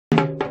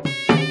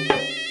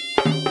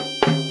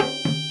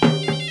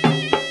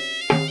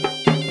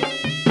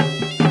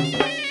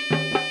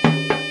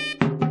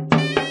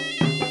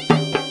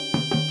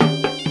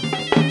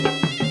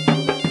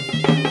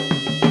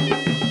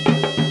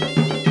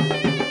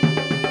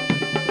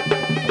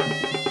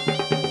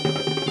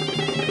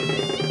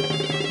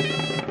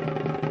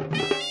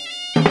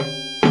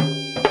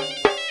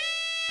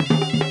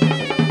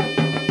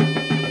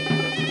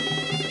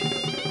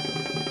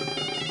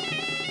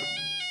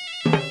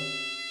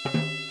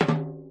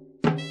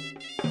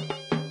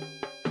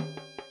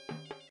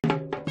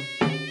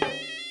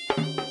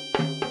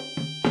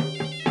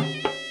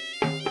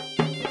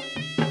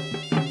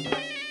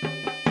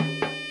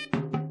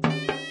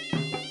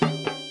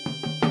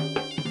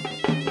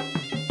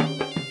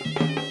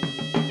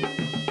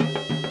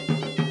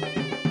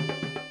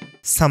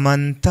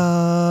समन्ता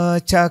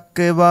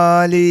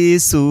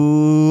चक्रवालेषु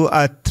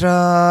अत्रा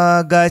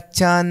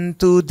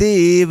गच्छन्तु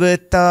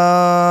देवता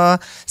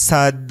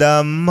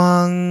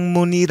सद्धम्मं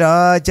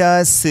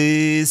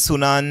मुनिराजस्य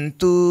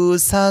सुनन्तु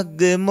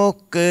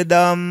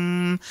सग्गमोक्खदम्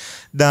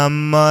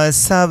ධම්ම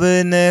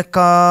ශ්‍රවණ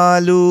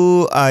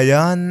කාලෝ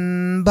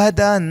අයං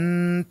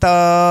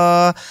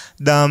බදන්තා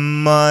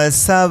ධම්ම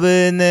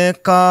ශ්‍රවණ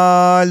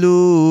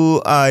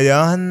කාලෝ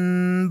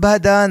අයං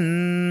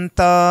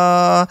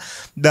බදන්තා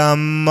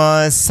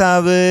ධම්ම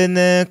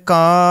ශ්‍රවණ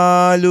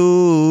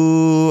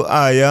කාලෝ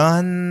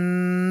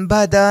අයං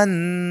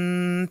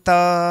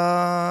බදන්තා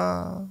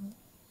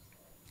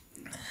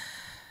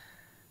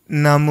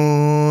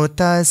නමෝ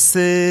තස්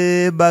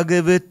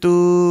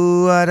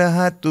භගවතු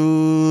අරහතු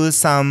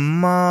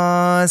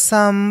සම්මා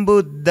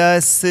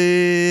සම්බුද්දස්ස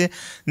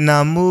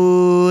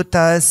නමෝ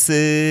තස්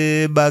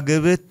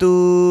භගවතු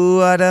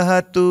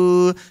අරහතු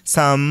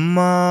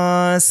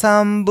සම්මා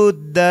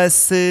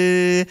සම්බුද්දස්ස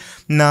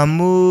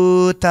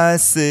නමෝ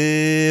තස්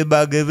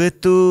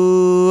භගවතු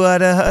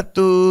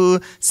අරහතු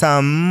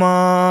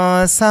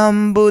සම්මා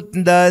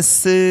සම්බුද්දස්ස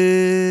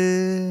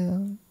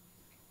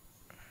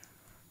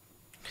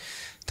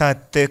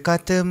තත්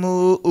කතමු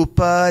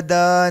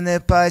උපාදාන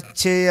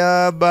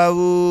පච්චයා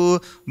බවු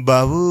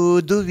බවු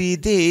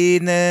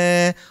දුවිදේන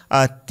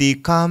අත්ති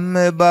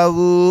කම්ම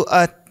බවු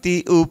අත්ති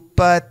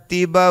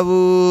උප්පත්ති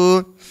බවු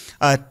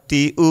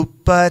අත්ති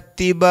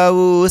උප්පත්ති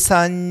බවු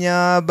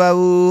සංඥා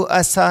බවු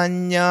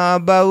අසංඥා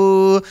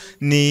බවු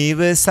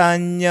නීව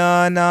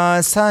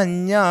සංඥානා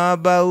සංඥා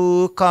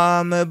බවු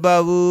කාම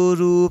බවු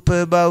රූප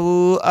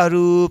බවු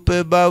අරූප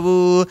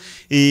බවු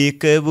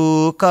ඒක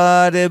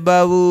වූකාර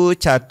බවු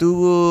චතු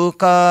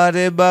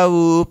වූකාර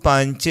බවු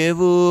පංච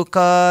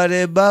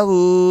වූකාර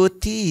බවු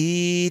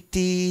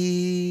තීති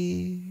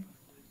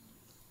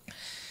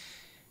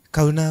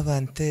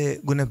කරුණාවන්ත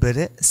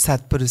ගුණබර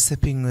සත්පුරුෂ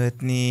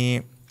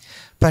පින්වත්නි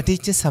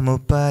පටිච්ච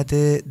සමුප්පාද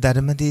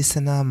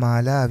ධර්මදේශනා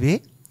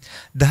මාලාවේ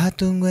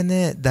 13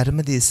 වන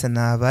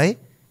ධර්මදේශනාවයි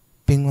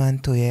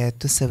පින්වන්ත ඔය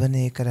ඇතු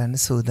ශ්‍රවණය කරන්න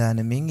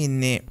සූදානමින්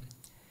ඉන්නේ.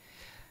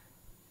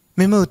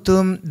 මෙම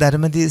උතුම්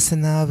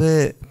ධර්මදේශනාව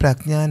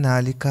ප්‍රඥා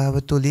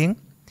නාලිකාව තුලින්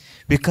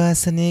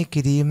විකාශනය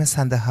කිරීම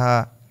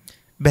සඳහා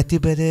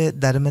බැතිබර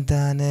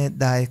ධර්මදාන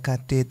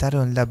දායකත්වයේ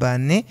තරොන්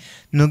ලබන්නේ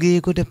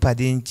නුගේගොඩ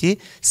පදිංචි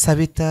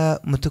සවිතා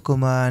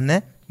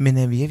මුතුකුමාන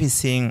මෙනවිය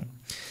විසින්.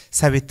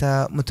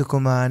 සවිතා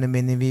මුතුකුමාන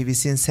මෙනවිය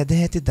විසින්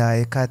සදැහැති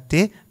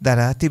දායකත්වයේ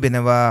දරා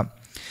තිබෙනවා.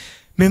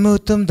 මෙම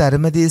උතුම්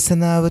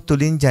ධර්මදේශනාව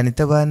තුලින් ජනිත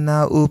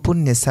වන්නා වූ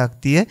පුණ්‍ය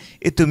ශක්තිය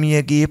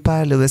එතුමියගේ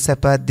පාළුව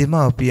සපත්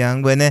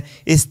දෙමව්පියන් වන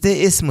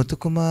එස්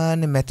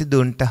මුතුකුමාන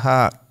මැතිදුන්ට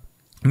හා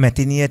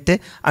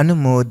මැතිනියට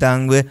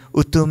අනුමෝදන්ව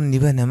උතුම්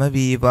නිවනම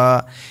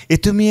වේවා.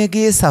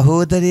 එතුමියගේ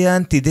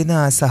සහෝදරයන්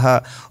තිදෙනා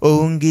සහ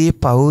ඔවුන්ගේ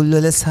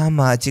පවුල්වල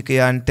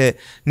සමාජිකයන්ට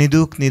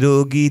නිදුක්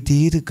නිරෝගී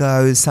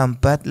දීර්ඝායු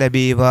සම්පත්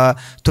ලැබේවා.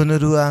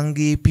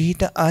 තුනුරුවන්ගේ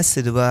පිහිට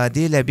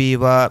ආශිර්වාදය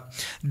ලැබේවා.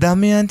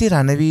 දමයන්ති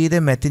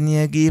රණවීර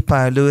මැතිනියගේ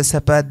පාළුව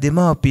සපත්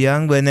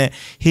දෙමව්පියන් වන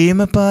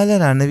හේමපාල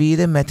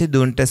රණවීර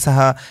මැතිදුන්ට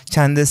සහ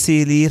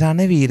චන්දසීලී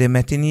රණවීර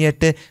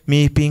මැතිනියට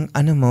මේ පින්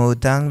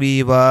අනුමෝදන්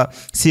වේවා.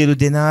 සියලු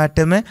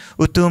දෙනාටම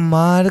උතුම්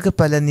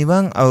මාර්ගඵල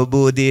නිවන්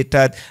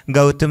අවබෝධයටත්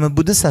ගෞතම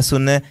බුදු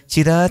සසුන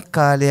চিරාත්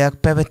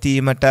කාලයක්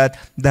පැවතීමටත්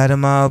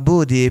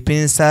ධර්මාවබෝධයේ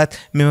පිණිසත්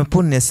මෙම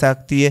පුණ්‍ය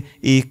ශක්තිය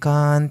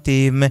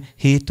ඒකාන්තයෙන්ම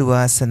හේතු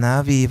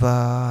වාසනා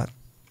වේවා.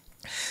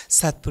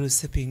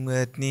 සත්පුරුෂ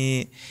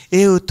පින්වත්නි,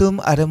 ඒ උතුම්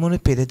අරමුණු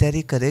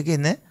පෙරදරි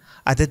කරගෙන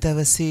අද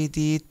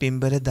දවසේදී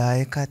පින්බර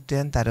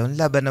දායකත්වයන් තරම්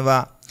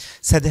ලබනවා.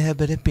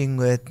 සදහැබර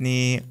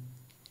පින්වත්නි,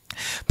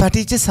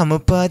 පටිච්ච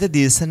සමුප්පාද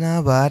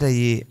දේශනා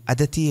වාරයේ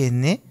අද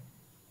තියෙන්නේ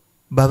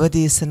භව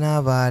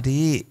දේශනා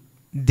වාරයේ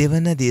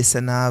දෙවන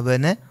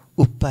දේශනාවන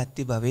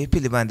උප්පත්ති භවය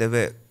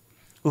පිළිබඳව.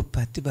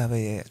 උප්පත්ති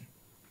භවය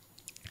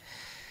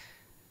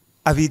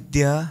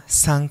අවිද්‍යා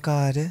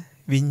සංකාර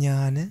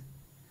විඥාන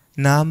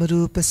නාම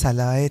රූප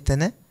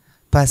සලආයතන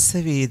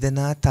පස්ස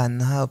වේදනා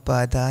තණ්හා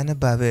උපාදාන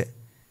භව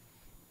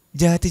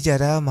ජාති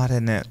ජරා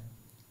මරණ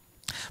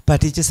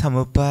පටිච්ච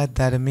සමුප්පාද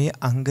ධර්මයේ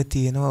අංග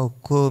තියෙනවා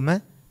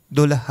ඔක්කොම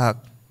 12ක්.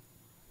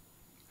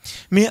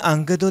 මේ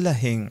අංග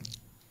 12න්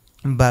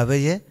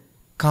භවය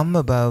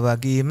කම්ම භව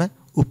වගේම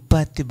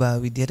උප්පත්ති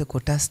භව විදියට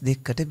කොටස්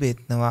දෙකකට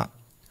බෙදනවා.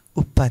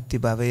 උප්පත්ති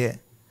භවය.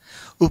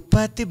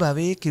 උප්පත්ති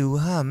භවය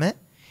කිව්වහම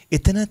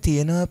එතන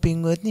තියෙනවා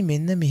පින්වත්නි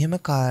මෙන්න මෙහෙම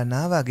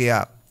කාරණා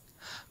වගේක්.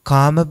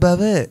 කාම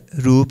භව,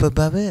 රූප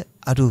භව,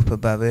 අරූප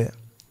භව.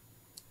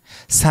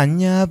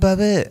 සංඥා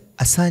භව,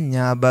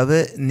 අසංඥා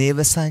භව,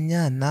 නේව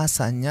සංඥා, නා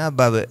සංඥා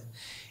භව.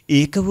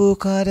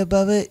 ඒකවෝකාර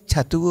භව,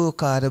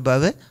 චතුවෝකාර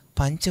භව,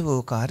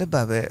 පංචවෝකාර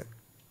භව.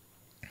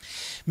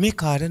 මේ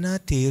කාරණා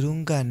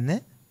තේරුම්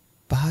ගන්න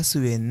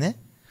පහසු වෙන්න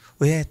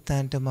ඔය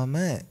ඇත්තන්ට මම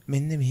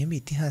මෙන්න මෙහෙම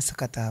ඉතිහාස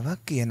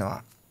කතාවක්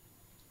කියනවා.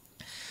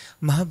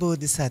 මහ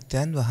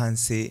බෝධිසත්වයන්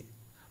වහන්සේ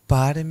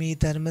පාරමී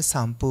ධර්ම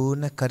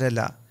සම්පූර්ණ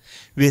කරලා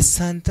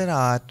වෙස්සන්තර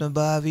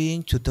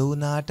ආත්මභාවයෙන් චුත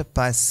වුණාට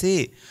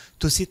පස්සේ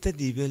තුසිත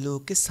දිව්‍ය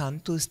ලෝකේ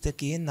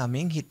සන්තුෂ්ඨකයේ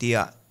නමින්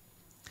හිටියා.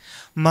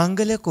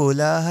 මංගල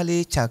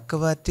කෝලාහලයේ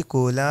චක්කවර්ති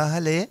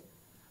කෝලාහලය,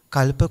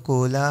 කල්ප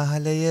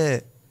කෝලාහලය,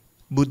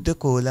 බුද්ධ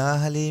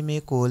කෝලාහලයේ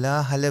මේ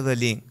කෝලාහල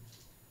වලින්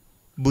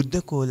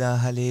බුද්ධ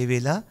කෝලාහලයේ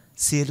වෙලා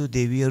සියලු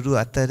දෙවිවරු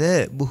අතර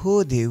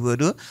බොහෝ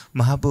දෙවිවරු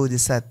මහ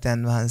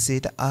බෝධිසත්වයන්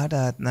වහන්සේට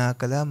ආරාධනා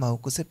කළා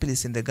මව්කුස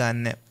පිළිසිඳ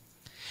ගන්න.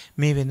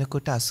 මේ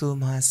වෙනකොට 80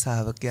 මහා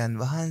ශ්‍රාවකයන්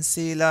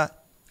වහන්සේලා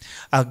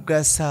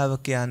අග්‍ර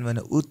ශ්‍රාවකයන් වන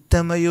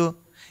උත්තමයෝ,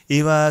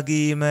 ඒ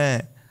වගේම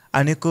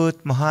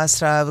අනිකුත් මහා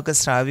ශ්‍රාවක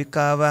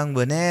ශ්‍රාවිකාවන්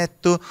වන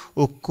ඇත්තෝ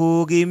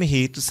ඔක්කොගේම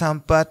හේතු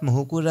සම්පත්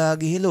මොහුකුරා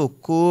ගිහිලා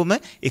ඔක්කොම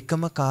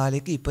එකම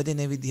කාලෙක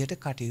ඉපදෙන විදිහට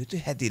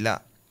කටයුතු හැදිලා.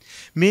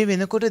 මේ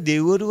වෙනකොට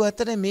දෙවිවරු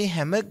අතර මේ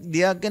හැම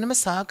දෙයක් ගැනම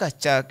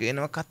සාකච්ඡා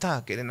කරනවා, කතා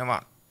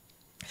කරනවා.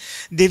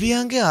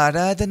 දෙවියන්ගේ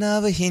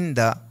ආරාධනාව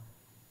හින්දා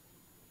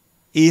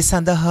ඒ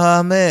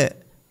සඳහාම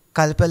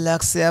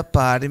කල්පලක්ෂය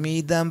පාරමී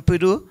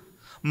දම්පිරු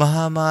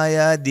මහා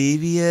මායා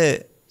දේවිය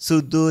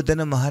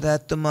සුද්ධෝදන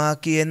මහරහතුමා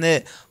කියන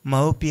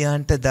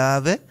මව්පියන්ට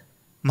දාව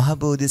මහ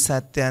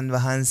බෝධිසත්වයන්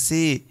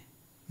වහන්සේ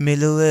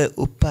මෙලොව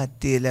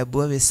උප්පත්තිය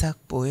ලැබුව වෙසක්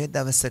පොය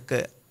දවසක.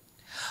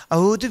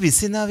 අවුරුදු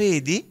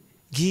 29 දී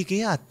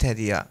ගීගේ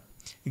අත්හැරියා.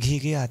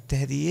 ගීගේ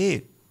අත්හැරියේ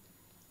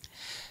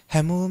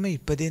හැමෝම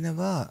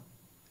ඉපදෙනවා,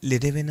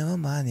 ලෙඩ වෙනවා,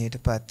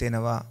 මානයටපත්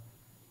වෙනවා.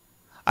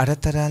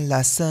 අරතරන්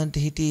ලස්සනට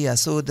හිටි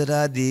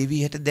යසෝදරා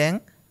දේවියට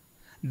දැන්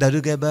දරු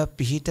ගැබක්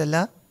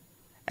පිහිටලා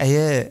ඇය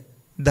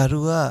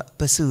දරුවා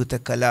ප්‍රසූත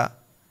කළා.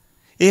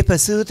 ඒ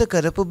ප්‍රසූත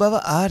කරපු බව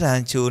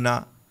ආරංචි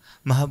වුණා.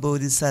 මහ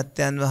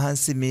බෝධිසත්වයන්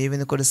වහන්සේ මේ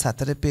වෙනකොට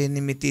සතර පේ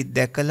නිමිති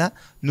දැකලා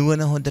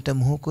නුවණ හොඳට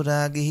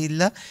මුහුකුරා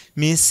ගිහිල්ලා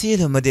මේ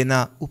සියලුම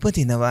දෙනා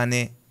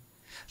උපදිනවානේ.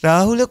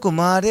 රාහුල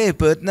කුමාරයා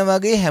ඉපත්න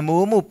වගේ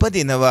හැමෝම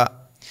උපදිනවා.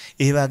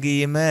 ඒ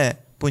වගේම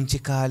පුංචි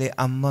කාලේ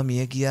අම්මා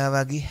මිය ගියා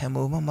වගේ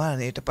හැමෝම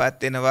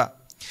මරණයටපත් වෙනවා.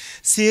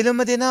 සියලුම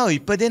දෙනා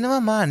ඉපදෙනවා,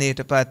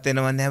 මානයටපත්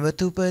වෙනවා,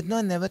 නැවත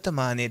උපදිනවා, නැවත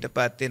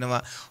මානයටපත්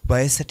වෙනවා,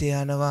 වයසට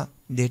යනවා,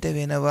 දෙට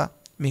වෙනවා.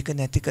 මේක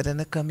නැති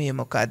කරන ක්‍රමය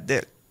මොකද්ද?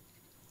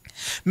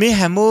 මේ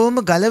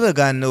හැමෝම ගලව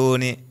ගන්න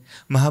ඕනේ.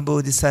 මහ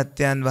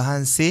බෝධිසත්වයන්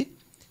වහන්සේ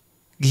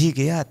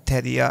ගිහිගේ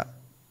අත්හැරියා.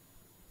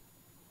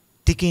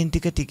 ටිකෙන්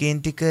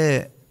ටික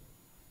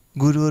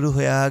ගුරුවරු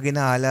හොයාගෙන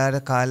ආලාර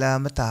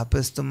කාලාම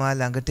තාපස්තුමා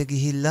ළඟට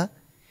ගිහිල්ලා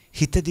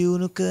හිත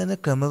දියුණු කරන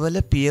ක්‍රමවල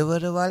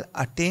පියවරවල්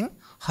 8න්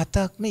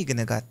 7ක්ම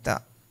ඉගෙන ගත්තා.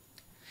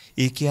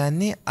 ඒ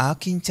කියන්නේ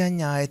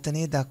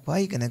ආකින්චඤ්ඤායතනෙ දක්වා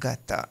ඉගෙන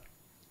ගත්තා.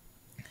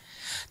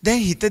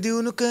 දැන් හිත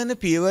දියුණු කරන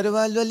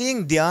පියවරවල්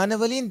වලින්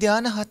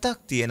ධාන 7ක්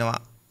තියෙනවා.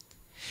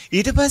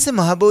 ඊට පස්සේ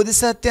මහ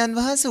බෝධිසත්වයන්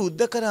වහන්සේ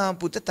උද්දකරාම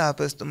පුත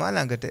තාපස්තුමා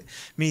ළඟට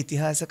මේ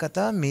ඉතිහාස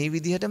කතාව මේ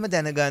විදිහටම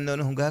දැනගන්න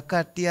ඕන. හුඟක්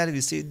කට්ටිය අර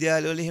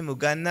විශ්වවිද්‍යාලවල එහෙම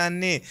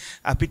උගන්වන්නේ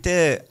අපිට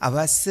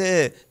අවශ්‍ය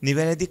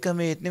නිවැරදි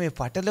ක්‍රමයට නෙමෙයි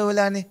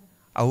පටලවලානේ.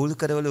 අවුල්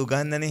කරවල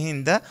උගන්වන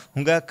හින්දා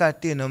හුඟක්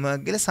කට්ටිය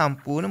නොමග ගිහලා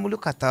සම්පූර්ණ මුළු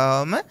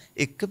කතාවම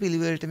එක්ක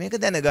පිළිවෙලට මේක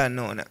දැනගන්න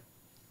ඕන.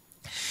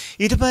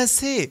 ඊට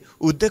පස්සේ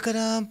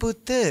උද්දකරාම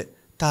පුත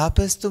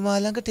තාපස්තුමා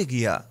ළඟට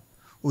ගියා.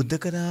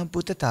 උද්දකරාම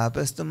පුත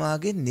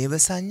තාපස්තුමාගේ නේව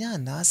සංඥා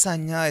නා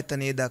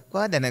සංඥායතනෙ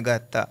දක්වා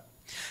දැනගත්තා.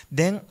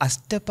 දැන්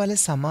අෂ්ටඵල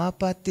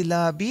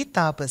සමාපත්තිලාභී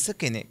තාපස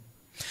කෙනෙක්.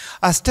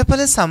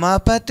 අෂ්ටඵල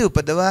සමාපatti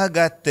උපදවා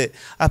ගත්ත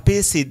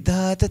අපේ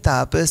සිද්ධාර්ථ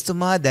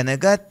තාපස්තුමා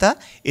දැනගත්තා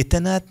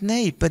එතනත්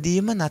නැ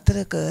ඉපදීම නතර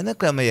කරන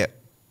ක්‍රමය.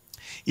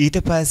 ඊට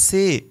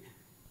පස්සේ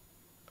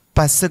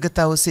පස්සක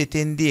තවුස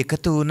එතෙන්දී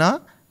එකතු වුණා.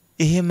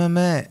 එහෙමම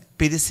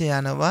පිරිස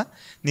යනවා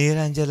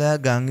නීරංජලා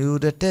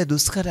ගංගුඩට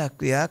දුෂ්කර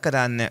ක්‍රියා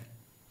කරන්න.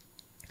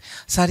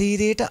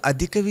 ශරීරයට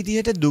අධික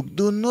විදිහට දුක්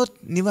දුන්නොත්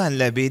නිවන්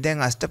ලැබේ. දැන්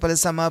අෂ්ටඵල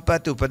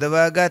සමාපatti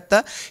උපදවා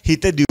ගත්තා.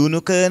 හිත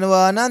දියුණු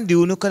කරනවා නම්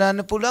දියුණු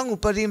කරන්න පුළුවන්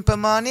උපරිම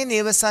ප්‍රමාණය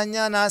නේව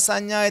සංඥා නා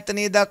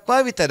සංඥායතනෙ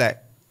දක්වා විතරයි.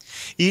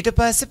 ඊට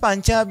පස්සේ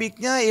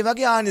පංචාභිඥා ඒ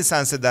වගේ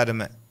ආනිසංස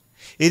ධර්ම.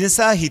 ඒ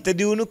නිසා හිත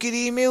දියුණු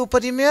කිරීමේ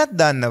උපරිමයක්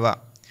දන්නවා.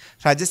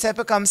 රජසැප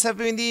කම්සැප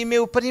විඳීමේ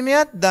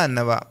උපරිමයක්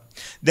දන්නවා.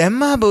 දැන්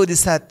මහ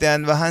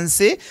බෝධිසත්වයන්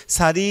වහන්සේ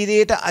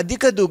ශරීරයට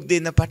අධික දුක්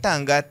දෙන්න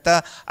පටන් ගත්තා.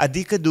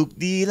 අධික දුක්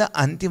දීලා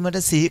අන්තිමට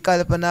සිහි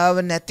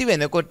කල්පනාව නැති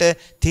වෙනකොට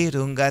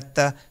තේරුම්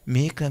ගත්තා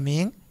මේ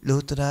ක්‍රමයෙන්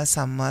ලෝතර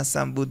සම්මා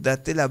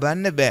සම්බුද්ධත්වයට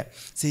ලබන්න බෑ.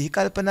 සිහි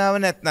කල්පනාව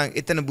නැත්නම්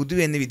එතන බුදු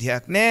වෙන්න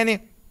විදියක් නෑනේ.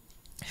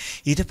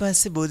 ඊට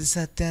පස්සේ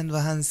බෝධිසත්වයන්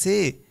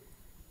වහන්සේ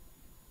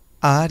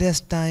ආර්ය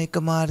අෂ්ටාංගික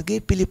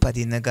මාර්ගයේ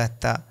පිළිපදින්න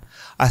ගත්තා.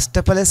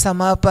 අෂ්ටඵල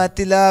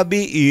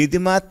සමාපත්තිලාභී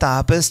ඊදිමා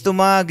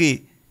තාපස්තුමාගේ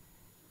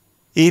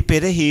ඒ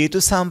පෙර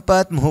හේතු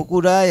සම්පත්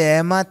මොහුකුරා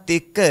යෑමත්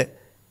එක්ක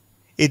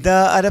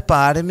එදා අර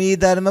පාරමී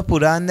ධර්ම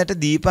පුරන්නට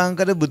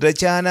දීපංකර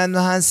බුදුරජාණන්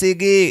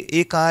වහන්සේගේ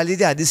ඒ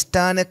කාලේදී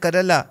අදිෂ්ඨාන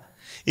කරලා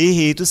ඒ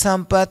හේතු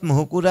සම්පත්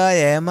මොහුකුරා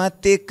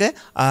යෑමත් එක්ක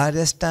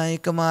ආර්ය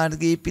අෂ්ටාංගික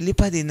මාර්ගයේ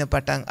පිළිපදින්න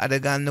පටන් අර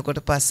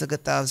ගන්නකොට පස්සක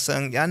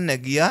තවසන් යන්න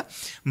ගියා.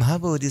 මහ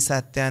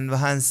බෝධිසත්වයන්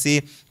වහන්සේ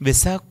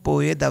වෙසක්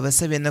පොයේ දවස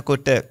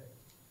වෙනකොට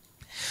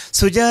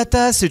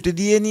සුජාතා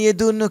සිටුදියනිය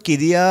දුන්නු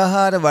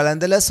කිරියාහාර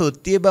වළඳලා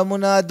සොත්තිය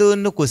බමුණා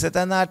දුන්නු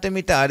කුසතනාට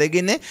මිට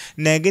අරගෙන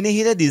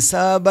නැගෙනහිර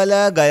දිසා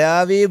බලා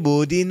ගයාවේ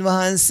බෝධීන්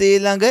වහන්සේ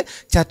ළඟ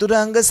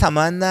චතුරංග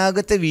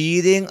සමන්නාගත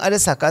වීරයෙන් අර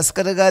සකස්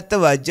කරගත්ත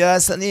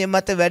වජ්‍රාසනයේ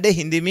මත වැඩ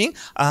හිඳමින්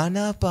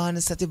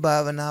ආනාපාන සති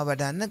භාවනාව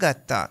වඩන්න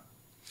ගත්තා.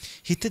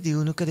 හිත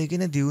දියුණු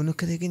කරගෙන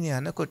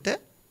යනකොට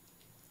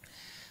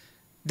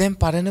දැන්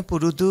පරණ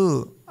පුරුදු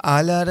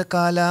ආලාර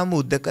කාලාම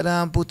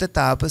උද්දකරාම පුත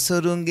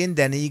තාපසවරුන්ගෙන්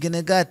දැන ඉගෙන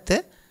ගත්ත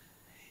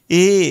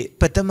ඒ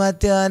ප්‍රථම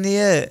ධානය,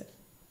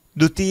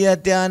 ဒုတိ ය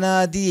ධාන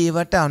ආදී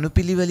ඒවට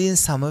අනුපිළිවෙලින්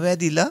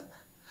සමවැදිලා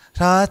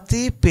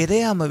රාත්‍රී පෙර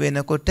යම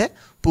වෙනකොට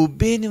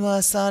පුබ්බේ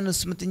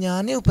නිවාසානුස්මති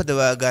ඥානෙ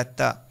උපදවා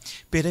ගත්තා.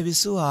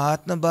 පෙරවිසු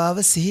ආත්ම භාව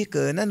සිහි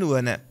කරන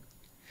නුවණ.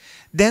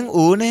 දැන්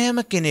ඕනෑම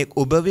කෙනෙක්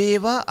ඔබ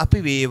වේවා අපි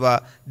වේවා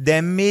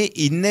දැන් මේ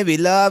ඉන්න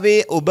වෙලාවේ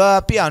ඔබ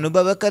අපි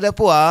අනුභව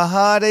කරපු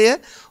ආහාරය,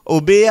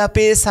 ඔබේ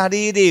අපේ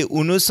ශරීරයේ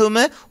උණුසුම,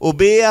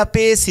 ඔබේ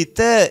අපේ සිත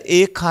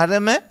ඒ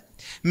කර්ම,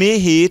 මේ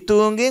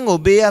හේතුන්ගෙන්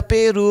ඔබේ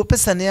අපේ රූප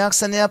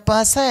සනයක්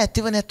පාසා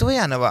ඇතිව නැතුව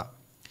යනවා.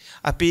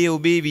 අපේ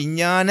ඔබේ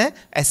විඥාන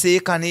ඇසේ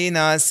කනේ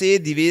නාසයේ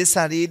දිවේ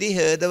ශරීරයේ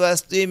හෘද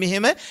වස්තුවේ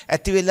මෙහෙම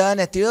ඇති වෙලා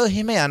නැතිව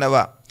එහෙම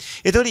යනවා.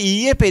 එතකොට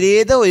ඊයේ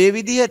පෙරේද ඔය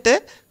විදිහට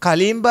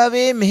කලින්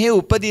භවයේ මෙහෙ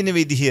උපදින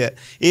විදිහ,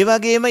 ඒ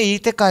වගේම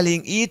ඊට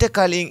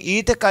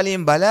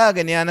කලින්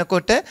බලාගෙන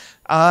යනකොට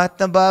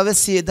ආත්ම භාව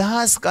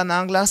 10000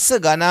 ගණන් ලස්ස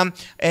ගණන්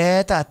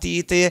ඈත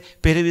අතීතයේ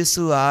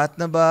පෙරවිසු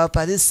ආත්ම භාව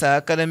පරිසා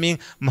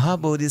කරමින් මහා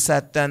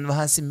බෝධිසත්වයන්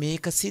වහන්සේ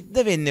මේක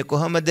සිද්ධ වෙන්නේ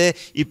කොහොමද,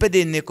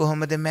 ඉපදෙන්නේ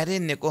කොහොමද,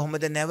 මැරෙන්නේ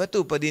කොහොමද, නැවත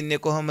උපදින්නේ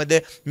කොහොමද,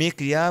 මේ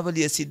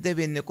ක්‍රියාවලිය සිද්ධ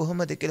වෙන්නේ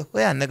කොහොමද කියලා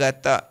හොයන්න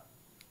ගත්තා.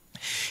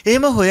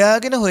 එහෙම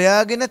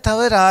හොයාගෙන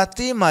තව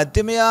රාත්‍රී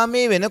මධ්‍යම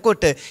යාමේ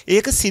වෙනකොට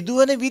ඒක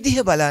සිදුවන විදිහ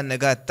බලන්න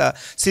ගත්තා.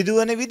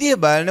 සිදුවන විදිහ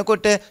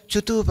බලනකොට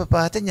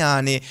චුතූපපාත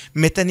ඥානෙ,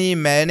 මෙතනින්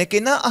මෑන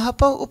කෙනා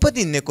අහපව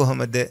උපදින්නේ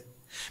කොහොමද?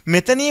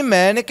 මෙතනින්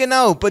මෑන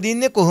කෙනා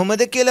උපදින්නේ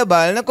කොහොමද කියලා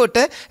බලනකොට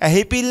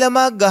ඇහි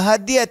පිල්ලමක්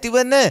ගහද්දී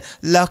ඇතිවන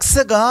ලක්ෂ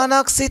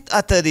ගාණක් සිත්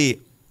අතරේ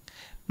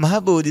මහ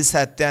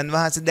බෝධිසත්වයන්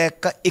වහන්සේ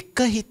දැක්ක එක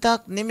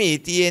හිතක් නෙමෙයි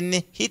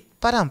තියෙන්නේ, හිත්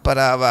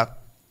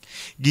පරම්පරාවක්.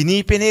 ගිනි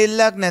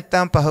පෙනෙල්ලක්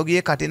නැත්තම්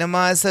පහුගිය කටින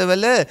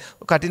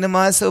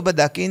මාස ඔබ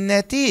දකින්න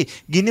ඇති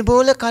ගිනි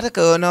බෝල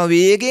කරකවනවා,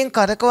 වේගෙන්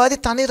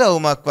කරකවාදී තනි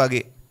රවුමක්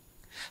වගේ.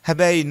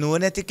 හැබැයි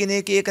නුවණැති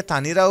කෙනෙක් ඒක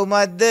තනි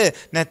රවුමක්ද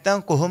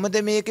නැත්තම් කොහොමද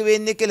මේක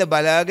වෙන්නේ කියලා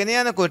බලාගෙන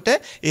යනකොට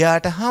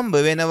එයාට හම්බ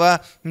වෙනවා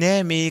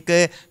නෑ මේක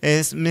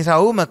මේ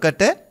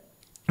රවුමකට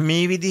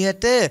මේ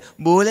විදිහට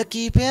බෝල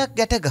කීපයක්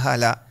ගැට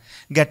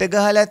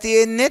ගහලා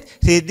තියෙන්නේ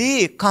රෙදි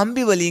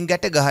කම්බි වලින්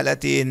ගැට ගහලා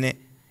තියෙන්නේ.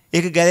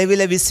 ඒක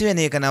ගැලවිලා විශ් වෙන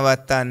එක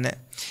නවත්තන්න.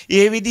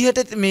 ඒ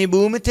විදිහට මේ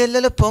භූමි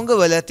තෙල්වල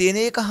පොඟවල තියෙන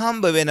එක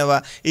හම්බ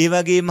වෙනවා. ඒ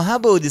වගේ මහා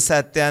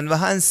බෝධිසත්වයන්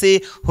වහන්සේ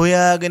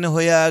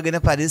හොයාගෙන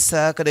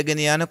පරිස්සා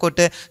කරගෙන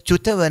යනකොට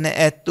චුතවන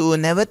ඇත්තෝ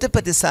නැවත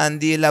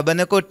ප්‍රතිසන්දිය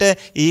ලබනකොට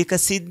ඒක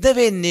සිද්ධ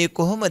වෙන්නේ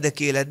කොහොමද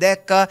කියලා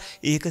දැක්කා.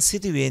 ඒක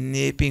සිදු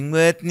වෙන්නේ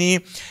පින්වත්නි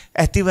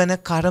ඇතිවන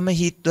කර්ම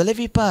හිත්වල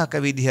විපාක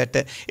විදිහට.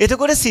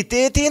 එතකොට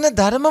සිතේ තියෙන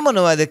ධර්ම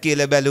මොනවද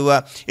කියලා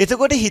බැලුවා.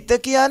 එතකොට හිත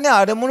කියන්නේ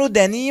අරමුණු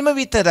දැනීම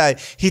විතරයි.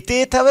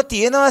 හිතේ තව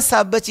තියෙනවා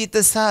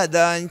සබ්බචිත්ත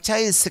සාදාන්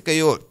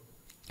චෛතසිකයෝ.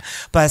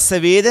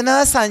 පස්ස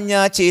වේදනා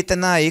සංඥා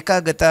චේතනා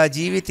ඒකාගතා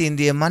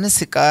ජීවිතේන්ද්‍රිය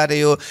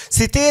මනසිකාරයෝ.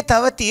 සිතේ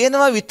තව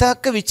තියෙනවා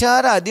විතක්ක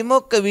විචාර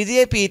අදිමොක්ක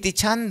විරිය පීති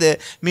ඡන්ද,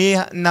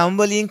 මේ නම්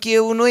වලින්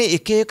කියවුණු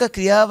එක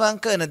ක්‍රියාවන්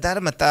කරන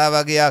ධර්මතා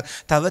වගේක්.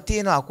 තව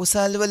තියෙන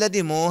අකුසල්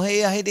වලදී මෝහය,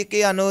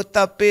 අහිරිකේ,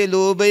 අනෝත්ප්පේ,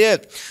 ලෝභය,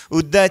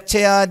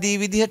 උද්ධච්චය ආදී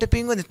විදිහට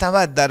පින්වද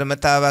තවත්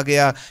ධර්මතා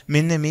වගේක්.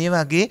 මෙන්න මේ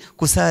වගේ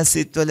කුසල්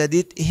සිත්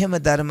වලදීත් එහෙම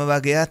ධර්ම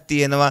වගේක්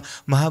තියෙනවා.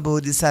 මහා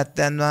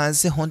බෝධිසත්වයන්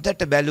වහන්සේ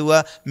හොඳට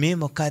බැලුවා මේ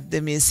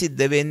මොකද්ද මේ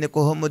සිද්ධ වෙන්නේ,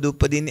 කොහොමද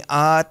උපදින්නේ,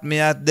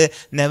 ආත්මයක්ද,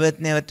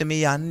 නැවත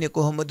මේ යන්නේ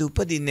කොහොමද,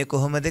 උපදින්නේ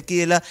කොහොමද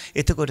කියලා.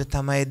 එතකොට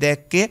තමයි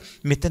දැක්කේ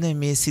මෙතන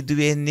මේ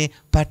සිදුවෙන්නේ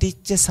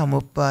පටිච්ච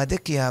සමුප්පාද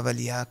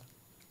ක්‍රියාවලියක්.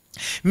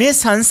 මේ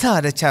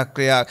සංසාර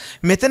චක්‍රයක්.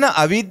 මෙතන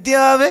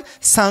අවිද්‍යාව,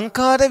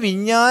 සංඛාර,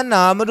 විඥාන,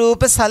 නාම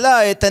රූප,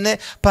 සලආයතන,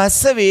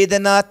 පස්ස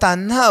වේදනා,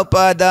 තණ්හා,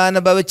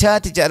 උපාදාන භව,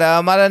 චාති ජරා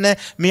මරණ,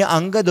 මේ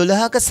අංග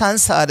 12ක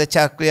සංසාර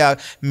චක්‍රයක්.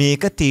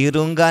 මේක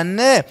තීරුම් ගන්න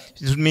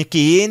මේ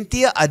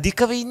කේන්තිය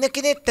අධිකව ඉන්න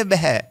කෙනෙක්ට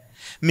බෑ.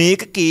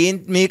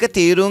 මේක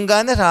තීරුම්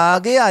ගන්න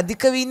රාගය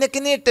අධිකව ඉන්න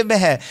කෙනෙක්ට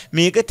බෑ.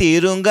 මේක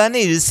තීරුම් ගන්න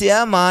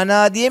ඉර්ෂ්‍යා මාන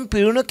ආදියෙන්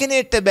පිරුණු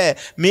කෙනෙක්ට බෑ.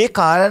 මේ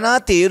කාරණා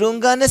තීරුම්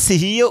ගන්න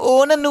සිහිය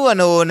ඕන,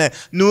 නුවණ ඕන.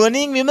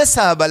 නුවණින්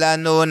විමසා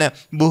බලන්න ඕන.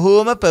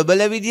 බොහෝම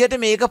ප්‍රබල විදියට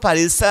මේක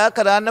පරික්ෂා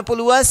කරන්න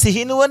පුළුවන්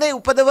සිහි නුවණ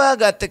උපදවා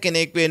ගත්ත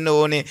කෙනෙක් වෙන්න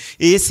ඕනේ.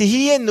 ඒ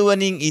සිහියෙන්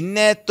නුවණින් ඉන්න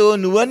ඇත්තෝ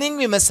නුවණින්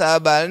විමසා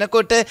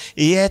බලනකොට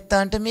ඒ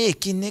ඇත්තන්ට මේ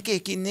එකින්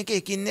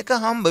එක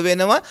හම්බ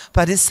වෙනවා.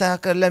 පරික්ෂා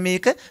කරලා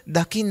මේක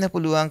දකින්න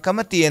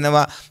පුළුවන්කම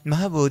තියෙනවා.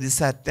 මහා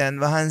බෝධිසත්වයන්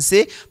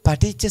වහන්සේ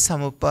පටිච්ච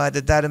සමුප්පාද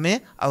ධර්මය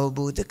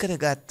අවබෝධ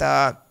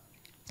කරගත්තා.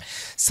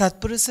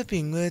 සත්පුරුෂ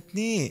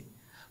පින්වත්නි,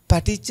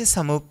 පටිච්ච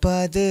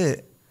සමුප්පාද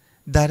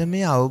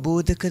ධර්මය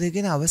අවබෝධ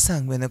කරගෙන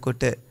අවසන්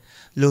වෙනකොට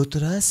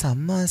ලෝතර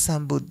සම්මා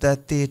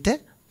සම්බුද්ධත්වයට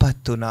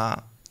පත් වුණා.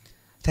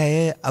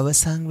 රැය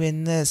අවසන්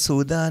වෙන්න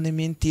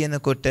සූදානමින්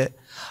තියෙනකොට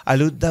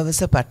අලුත්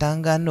දවස පටන්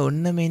ගන්න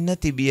ඔන්න මෙන්න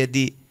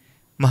තිබියදී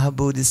මහ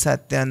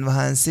බෝධිසත්වයන්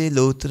වහන්සේ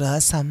ලෝතර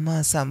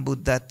සම්මා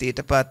සම්බුද්ධත්වයට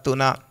පත්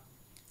වුණා.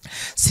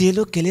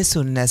 සියලු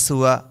කෙලෙසුන්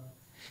නැසුවා.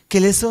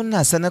 කෙලෙසුන්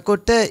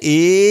අසනකොට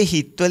ඒ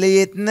හිත්වල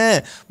යෙත්න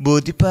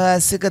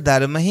බෝධිපාසික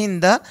ධර්ම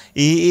හින්දා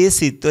ඒ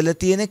සිත්වල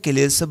තියෙන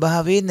කෙලෙස්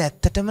ස්වභාවය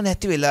නැත්තටම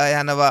නැති වෙලා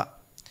යනවා.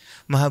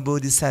 මහ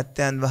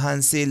බෝධිසත්වයන්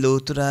වහන්සේ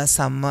ලෝතර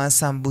සම්මා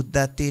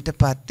සම්බුද්ධත්වයට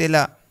පත්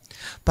වෙලා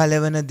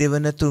පළවන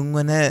දෙවන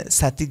තුන්වන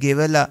සති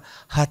ගෙවලා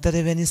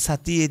හතරවෙනි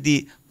සතියේදී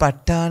ප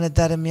ဋ ාණ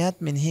ධර්මයක්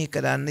මෙනෙහි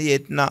කරන්න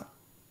යෙත්නා.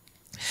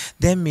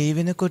 දැන් මේ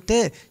වෙනකොට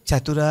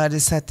චතුරාර්ය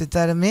සත්‍ය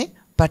ධර්මයේ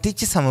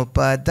පටිච්ච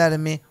සමුප්පාද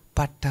ධර්මයේ ප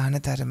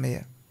ဋ ාණ ධර්මය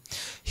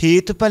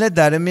හේතුඵල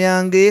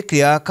ධර්මයන්ගේ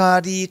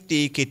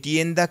ක්‍රියාකාරීත්වයේ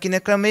කෙටියෙන් දකින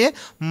ක්‍රමය,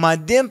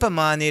 මධ්‍යම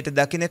ප්‍රමාණයට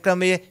දකින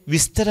ක්‍රමය,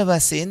 විස්තර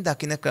වශයෙන්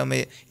දකින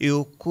ක්‍රමය. ඒ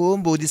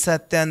ඔක්කොම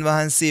බෝධිසත්වයන්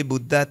වහන්සේ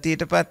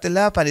බුද්ධත්වයට පත්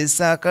වෙලා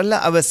පරික්ෂා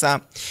කරලා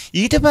අවසන්.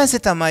 ඊට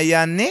පස්සේ තමයි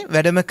යන්නේ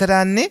වැඩම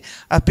කරන්නේ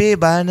අපේ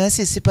බාණස්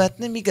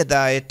ඉසිපත්න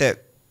මිගදායට.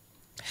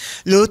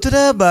 ලෝතර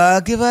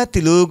භාග්‍යවත්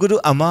තිලෝගුරු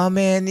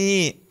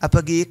අමාමෑණී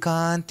අපගේ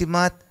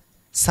කාන්තිමත්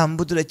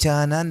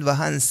සම්බුදුරජාණන්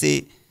වහන්සේ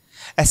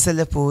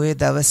ඇසළ පොහොය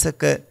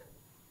දවසක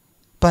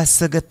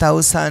පස්සක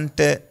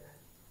තවුසන්ට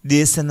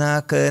දේශනා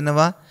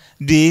කරනවා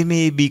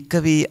ද්වේමේ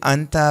භික්ඛවේ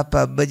අන්තා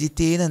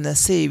පබ්බජිතේන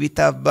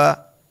නසේවිතබ්බා.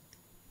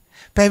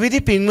 පැවිදි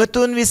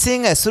පින්වතුන්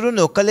විසින් ඇසුරු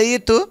නොකළ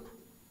යුතු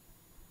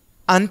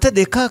අන්ත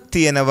දෙකක්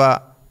තියෙනවා.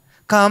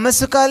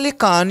 කාමසුකල්ලි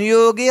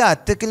කානුයෝගයේ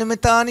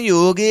අත්ථකිලමතාන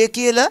යෝගය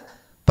කියලා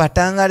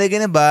පටන්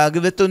අරගෙන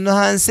භාග්‍යවතුන්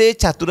වහන්සේ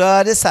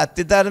චතුරාර්ය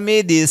සත්‍ය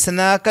ධර්මයේ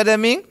දේශනා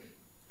කරමින්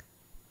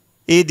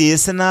ඒ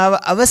දේශනාව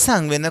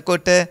අවසන්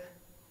වෙනකොට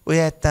ඔය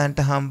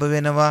ඇත්තන්ට හම්බ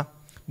වෙනවා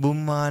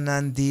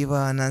බුම්මානං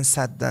දීවානං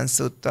සද්දං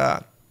සුත්තා.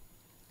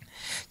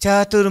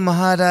 චාතුරු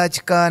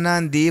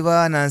මහරජකානං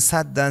දීවානං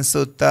සද්දං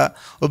සුත්තා.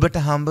 ඔබට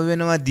හම්බ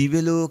වෙනවා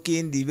දිව්‍ය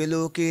ලෝකයෙන් දිව්‍ය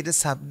ලෝකයට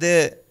ශබ්ද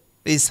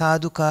ඒ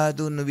සාදුකාර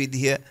දුන්නු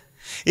විදිය.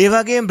 ඒ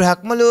වගේම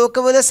බ්‍රහ්ම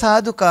ලෝකවල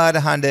සාදුකාර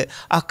හඬ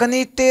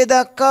අකනිට්ඨය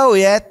දක්වා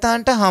ඔය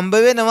ඇත්තන්ට හම්බ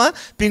වෙනවා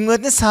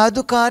පින්වත්නි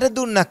සාදුකාර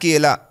දුන්නා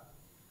කියලා.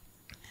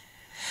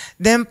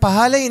 දැන්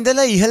පහළ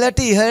ඉඳලා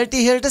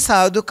ඉහළට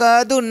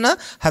සාදුකාර දුන්නා.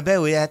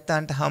 හැබැයි ඔය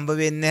ඇත්තන්ට හම්බ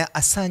වෙන්නේ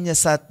අසඤ්ඤ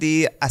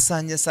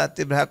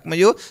සත්‍ය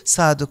බ්‍රහ්මයෝ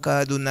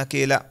සාදුකාර දුන්නා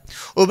කියලා.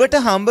 ඔබට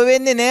හම්බ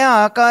වෙන්නේ නෑ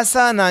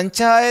ආකාසා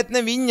නංචායතන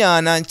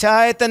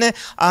විඥානංචායතන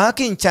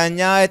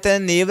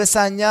ආකින්චඤ්ඤායතන නේව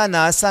සංඥා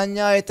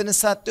නාසඤ්ඤායතන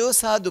සත්‍යෝ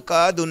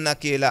සාදුකාර දුන්නා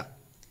කියලා.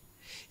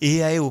 ඒ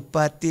අය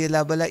උප්පත්තිය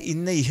ලැබලා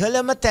ඉන්න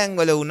ඉහළම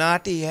තැන්වල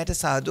උනාට ඊට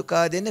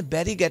සාදුකාර දෙන්න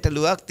බැරි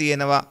ගැටලුවක්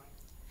තියෙනවා.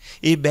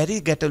 ඒ බැරි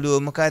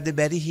ගැටලුව මොකද්ද?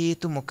 බැරි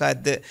හේතු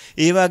මොකද්ද?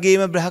 ඒ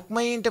වගේම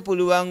බ්‍රහ්මයින්ට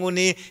පුළුවන්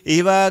උනේ ඒ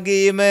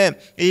වගේම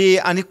ඒ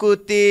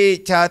අනිකුත්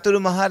චාතුරු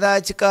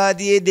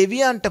මහරජකාදී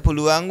දෙවියන්ට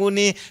පුළුවන්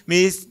උනේ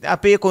මේ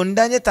අපේ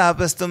කොණ්ඩඤ්ඤ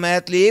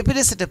තාපස්තුමාත් ලේ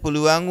පිළිසට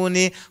පුළුවන්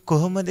උනේ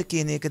කොහොමද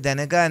කියන එක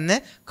දැනගන්න.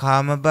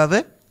 කාම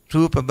භව,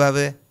 රූප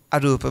භව,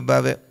 අරූප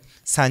භව,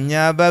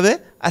 සංඥා භව,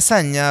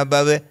 අසංඥා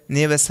භව,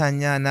 නේව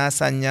සංඥා නා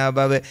සංඥා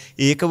භව,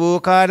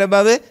 ඒකවෝකාර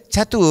භව,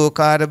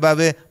 චතුෝකාර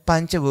භව,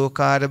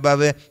 පංචවෝකාර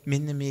භව.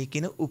 මෙන්න මේ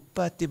කියන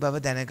උප්පත්ති භව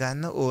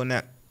දැනගන්න ඕන.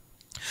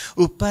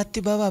 උප්පත්ති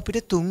භව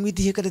අපිට තුන්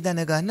විදිහකට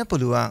දැනගන්න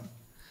පුළුවන්.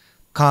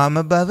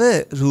 කාම භව,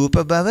 රූප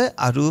භව,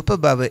 අරූප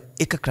භව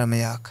එක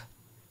ක්‍රමයක්.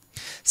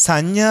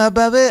 සංඥා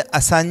භව,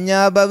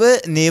 අසංඥා භව,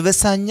 නේව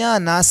සංඥා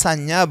නා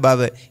සංඥා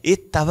භව ඒ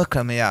තව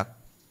ක්‍රමයක්.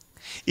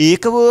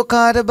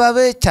 ඒකවෝකාර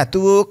භව,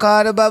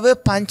 චතුෝකාර භව,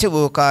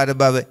 පංචවෝකාර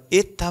භව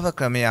ඒ තව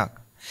ක්‍රමයක්.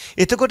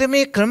 එතකොට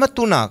මේ ක්‍රම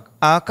තුනක්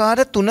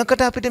ආකාර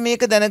තුනකට අපිට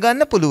මේක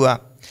දැනගන්න පුළුවන්.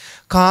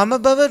 කාම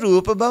භව,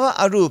 රූප භව,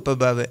 අරූප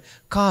භව.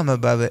 කාම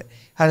භව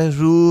අර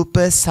රූප,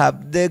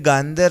 ශබ්ද,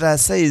 ගන්ධ,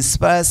 රස,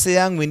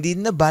 ස්පර්ශයන්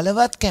විඳින්න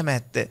බලවත්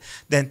කැමැත්ත.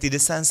 දැන්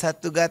තිරිසන්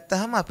සත්තු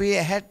ගත්තාම අපේ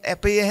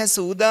ඇහැ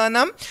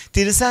සූදානම්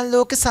තිරිසන්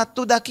ලෝකේ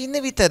සත්තු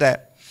දකින්න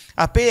විතරයි.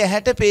 අපේ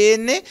ඇහැට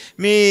පේන්නේ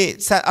මේ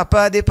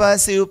අපා දෙපා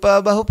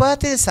සිව්පා බහුපා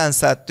තිරිසන්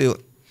සත්වයෝ.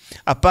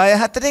 අපාය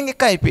හතරෙන්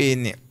එකයි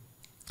පේන්නේ.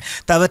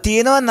 තව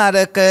තියෙනවා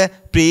නරක,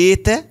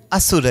 ප්‍රේත,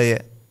 අසුරය.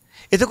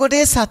 එතකොට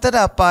මේ සතර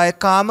අපාය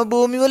කාම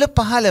භූමි වල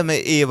පහළම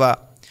ඒවා.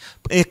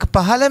 ඒක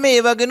පහළම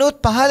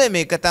ඒවගෙනුත් පහළම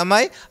එක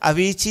තමයි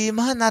අවීචී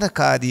මහ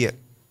නරකාදිය.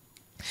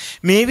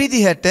 මේ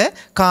විදිහට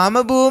කාම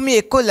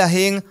භූමි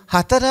 11න්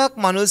හතරක්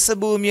මනුස්ස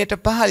භූමියට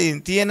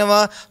පහළින්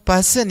තියෙනවා.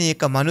 පස්වෙනි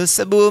එක මනුස්ස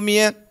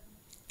භූමිය.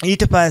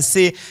 ඊට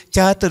පස්සේ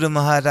චාතුරු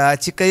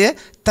මහරජකය,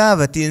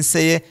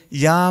 තාවතින්සය,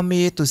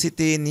 යාමේ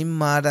තුසිතේ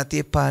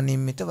නිම්මාරතේ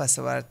පානිම්මිත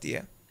වසවර්තිය.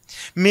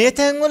 මේ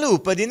තැන්වල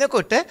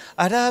උපදිනකොට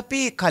අර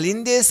අපි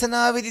කලින්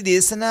දේශනාවේදී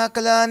දේශනා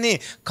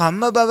කළානේ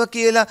කම්ම භව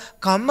කියලා.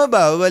 කම්ම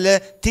භවවල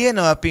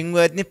තියෙනවා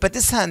පින්වත්නි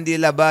ප්‍රතිසන්දිය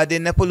ලබා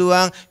දෙන්න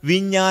පුළුවන්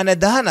විඥාන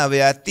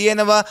 19ක්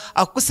තියෙනවා.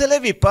 අකුසල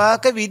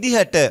විපාක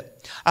විදිහට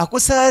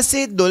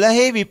අකුසාසී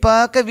 12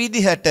 විපාක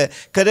විදිහට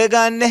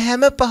කරගන්න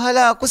හැම පහළ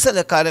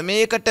අකුසල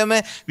කර්මයකටම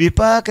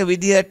විපාක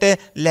විදිහට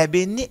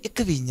ලැබෙන්නේ එක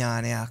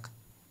විඥානයක්.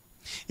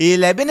 ඒ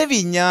ලැබෙන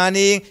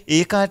විඥාණයෙන්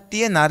ඒ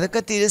කට්ටිය නරක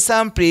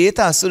තිරසම් പ്രേත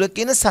අසුර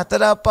කියන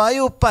සතර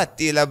අපායේ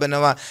උප්පත්තිය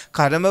ලබනවා.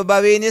 කර්ම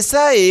භවය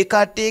නිසා ඒ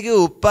කට්ටියගේ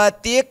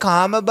උප්පත්තියේ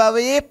කාම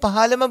භවයේ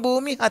පහළම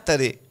භූමි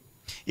 4.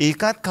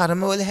 ඒකත්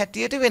කර්මවල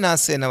හැටියට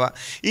වෙනස් වෙනවා.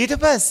 ඊට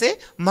පස්සේ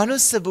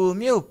මනුස්ස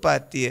භූමිය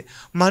උප්පත්තිය.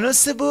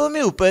 මනුස්ස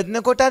භූමිය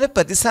උපදිනකොට අර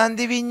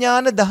ප්‍රතිසන්දි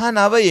විඥාන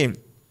 19න්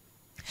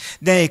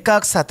දැන් එකක්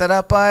සතර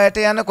අපායට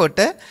යනකොට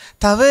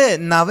තව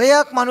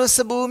 9ක් මනුස්ස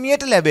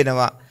භූමියට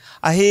ලැබෙනවා.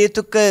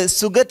 අහේතුක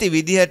සුගති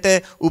විදිහට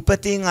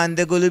උපතින්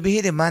අන්ධගොළු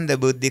බිහිරි මන්ද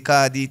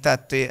බුද්ධිකාදී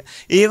තත්වය.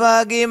 ඒ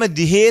වගේම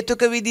දි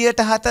හේතුක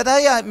විදිහට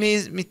 4යි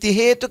මේ ති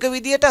හේතුක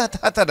විදිහට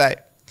 4යි.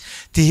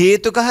 ති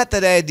හේතුක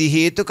 4යි දි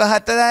හේතුක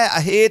 4යි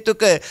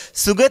අහේතුක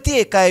සුගති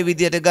එකයි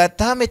විදිහට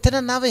ගත්තාම මෙතන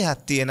 9ක්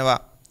තියෙනවා.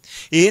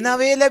 ඒ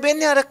 9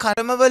 ලැබෙන්නේ අර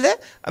කර්මවල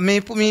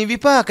මේ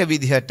විපාක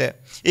විදිහට. ඒ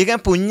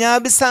කියන්නේ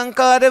පුඤ්ඤාභි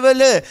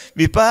සංකාරවල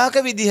විපාක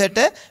විදිහට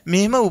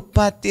මෙහෙම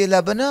උප්පත්තිය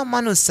ලැබන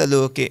මනුස්ස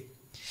ලෝකේ.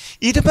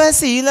 ඊට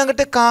පස්සේ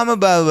ඊළඟට කාම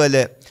භවවල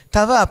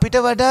තව අපිට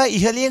වඩා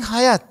ඉහළින්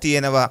 6ක්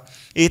තියෙනවා.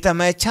 ඒ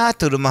තමයි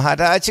චාතුරු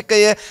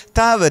මහරාජකය,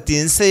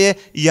 තාවතින්සය,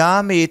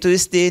 යාමේතු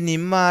ස්තේ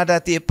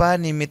නිම්මාරතිය පා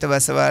නිමිත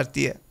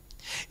වසවාර්තිය.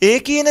 ඒ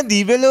කියන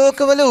දිව්‍ය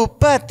ලෝකවල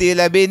උප්පත්තිය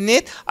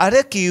ලැබෙන්නේ අර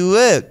කිව්ව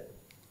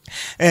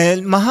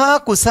මහා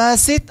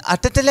කුසාසිත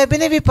 8ට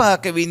ලැබෙන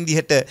විපාක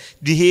විදිහට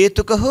දි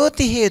හේතුක හෝ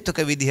ති හේතුක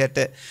විදිහට.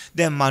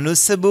 දැන්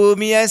මනුස්ස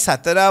භූමියයි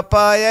සතර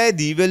අපායයි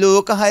දිව්‍ය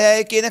ලෝක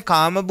 6යි කියන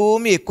කාම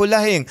භූමි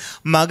 11න්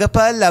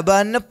මගපල්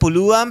ලබන්න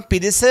පුළුවන්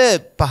පිරිස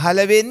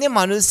පහළ වෙන්නේ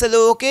මනුස්ස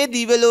ලෝකේ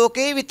දිව්‍ය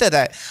ලෝකේ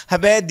විතරයි.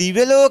 හැබැයි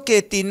දිව්‍ය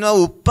ලෝකෙත් ඉන්නවා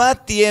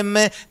උප්පත්තියෙම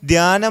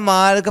ධාන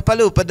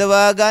මාර්ගඵල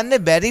උපදවා ගන්න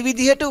බැරි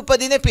විදිහට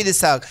උපදින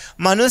පිරිසක්.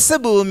 මනුස්ස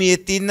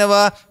භූමියෙත්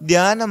ඉන්නවා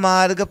ධාන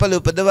මාර්ගඵල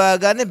උපදවා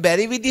ගන්න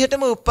බැරි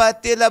විදිහටම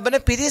උප්පත්තිය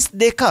ලබන පිරිස්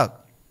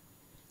දෙකක්.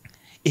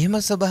 එහෙම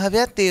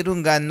ස්වභාවයක් තේරුම්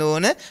ගන්න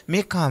ඕන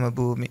මේ කාම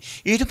භූමි.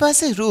 ඊට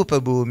පස්සේ රූප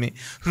භූමි.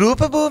 රූප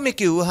භූමි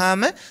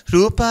කිව්වහම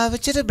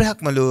රූපාවචර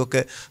බ්‍රහ්ම ලෝක.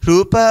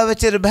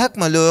 රූපාවචර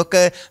බ්‍රහ්ම ලෝක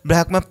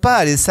බ්‍රහ්ම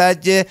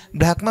පාරිසජ්‍ය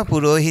බ්‍රහ්ම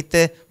පුරෝහිත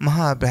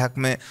මහා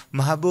බ්‍රහ්ම.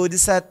 මහ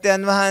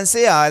බෝධිසත්වයන්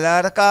වහන්සේ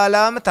ආලාර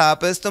කාලාම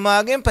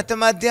තාපස්තුමාගෙන්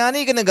ප්‍රථම ධානය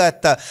ඉගෙන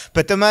ගත්තා.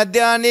 ප්‍රථම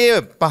ධානයේ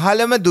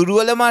පහළම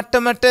දුර්වල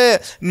මට්ටමට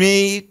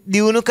මේ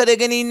දියුණු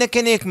කරගෙන ඉන්න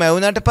කෙනෙක්ම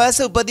වුණාට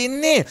පස්සේ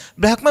උපදින්නේ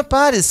බ්‍රහ්ම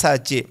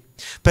පාරිසජ්‍ය.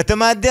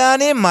 ප්‍රථම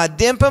ධානයේ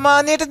මධ්‍යම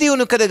ප්‍රමාණයට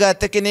දියුණු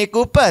කරගත්ත කෙනෙක්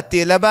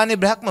උප්පත්තිය ලබන්නේ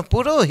බ්‍රහ්ම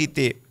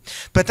පුරෝහිතේ.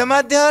 ප්‍රථම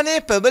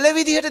ධානයේ ප්‍රබල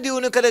විදිහට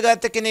දියුණු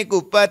කරගත්ත කෙනෙක්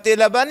උප්පත්තිය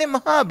ලබන්නේ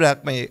මහා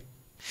බ්‍රහ්මයේ.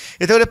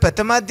 එතකොට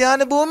ප්‍රථම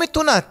ධාන භූමි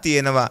 3ක්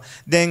තියෙනවා.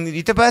 දැන්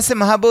ඊට පස්සේ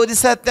මහ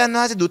බෝධිසත්වයන්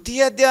වහන්සේ ဒုတိ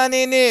ය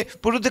ධානයේනේ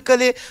පුරුදු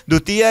කළේ. ဒု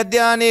တိ ය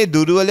ධානයේ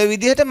දුර්වල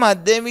විදිහට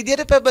මධ්‍යම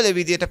විදිහට ප්‍රබල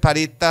විදිහට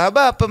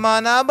පරිත්තාභ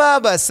අපමානාභ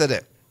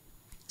ආබස්සර.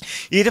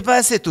 ඊට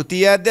පස්සේ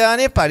තුතිය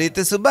ධානයේ පරිත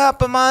සුභ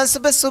අපමාන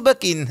සුභ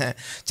සුභකින්හ.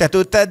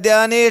 චතුර්ථ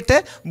ධානයේට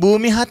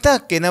භූමි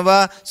 7ක්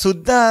එනවා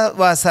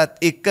සුද්ධාවාසත්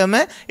එක්කම.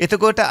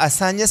 එතකොට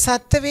අසඤ්ඤ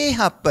සත්ත්ව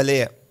වේහප්පලය.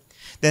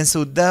 දැන්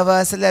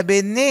සුද්ධාවාස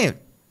ලැබෙන්නේ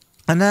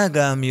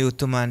අනාගාමී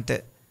උතුමන්ට.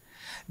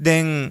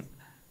 දැන්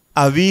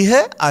අවිහ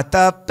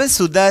අතප්ප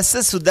සුදස්ස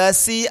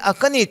සුදස්සී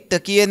අකනිට්ට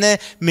කියන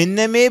මෙන්න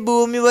මේ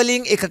භූමි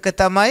වලින් එකක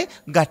තමයි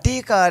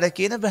ගටිකාර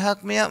කියන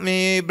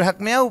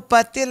බ්‍රහ්මයා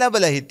උප්පත්තිය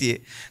ලැබලා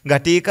හිටියේ.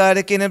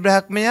 ගටිකාර කියන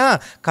බ්‍රහ්මයා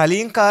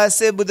කලින්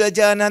කාශ්‍යප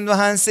බුදුජානන්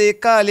වහන්සේ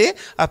කාලේ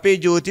අපේ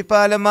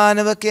ජෝතිපාල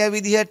මානවකයා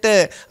විදිහට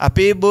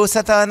අපේ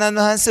බෝසතාණන්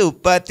වහන්සේ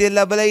උප්පත්තිය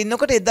ලැබලා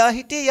ඉන්නකොට එදා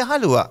හිටියේ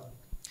යහළුවා.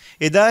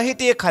 එදා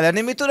හිටියේ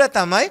කලණ මිතුර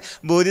තමයි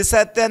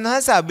බෝධිසත්වයන්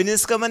වහන්සේ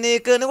අභිනිෂ්ක්‍මණය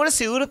කරනකොට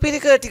සිවුරු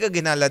පිළිකර ටික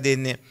ගෙනල්ලා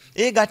දෙන්නේ.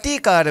 ඒ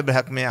ගටිකාර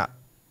බ්‍රහ්මයා.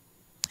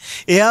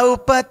 එයා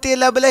උප්පත්තිය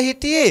ලැබලා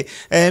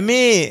හිටියේ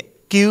මේ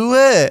කිව්ව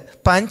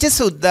පංච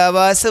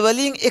සුද්ධාවාස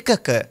වලින්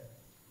එකක.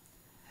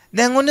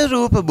 දැන් ඔන්න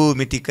රූප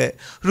භූමි ටික.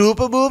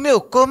 රූප භූමි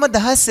ඔක්කොම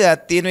 16ක්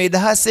තියෙනවා. ඒ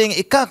 16න්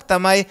එකක්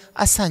තමයි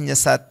අසඤ්ඤ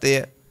සත්වය.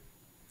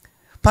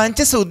 පංච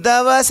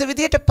සුද්ධාවාස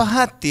විදියට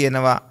 5ක්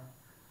තියෙනවා.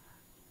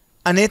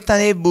 අනෙත්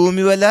අනේ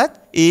භූමි වලත්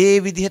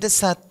ඒ විදිහට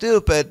සත්වය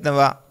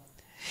උපදිනවා.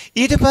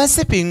 ඊට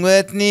පස්සේ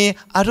පින්වත්නි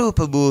අරූප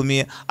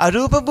භූමිය.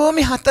 අරූප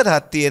භූමි 4ක්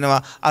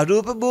තියෙනවා.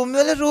 අරූප භූමි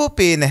වල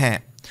රූපේ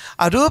නැහැ.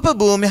 අරූප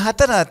භූමි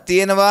 4ක්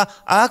තියෙනවා.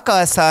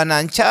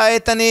 ආකාසානං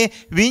ඡායතනේ,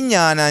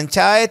 විඥානං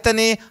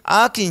ඡායතනේ,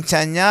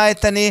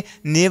 ආකින්චඤ්ඤායතනේ,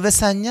 නේව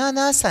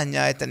සංඥානා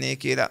සංඥායතනේ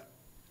කියලා.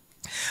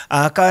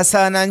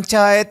 ආකාසානං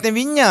ඡායතන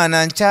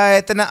විඥානං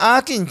ඡායතන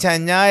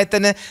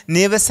ආකින්චඤ්ඤායතන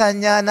නේව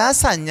සංඥානා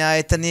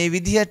සංඥායතනේ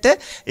විදිහට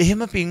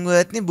එහෙම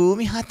පින්වත්නි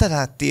භූමි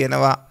 4ක්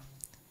තියෙනවා.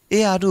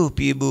 ඒ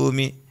අරූපී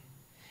භූමි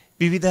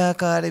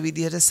විවිධාකාර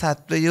විදිහට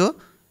සත්වයෝ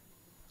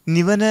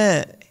නිවන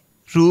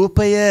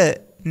රූපය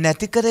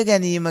නැති කර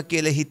ගැනීම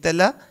කියලා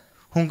හිතලා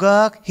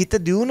හුඟක් හිත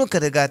දියුණු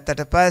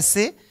කරගත්තට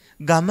පස්සේ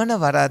ගමන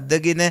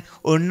වරද්දගෙන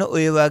ඔන්න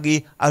ඔය වගේ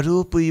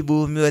අරූපී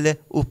භූමි වල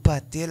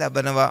උප්පත්තිය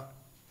ලබනවා.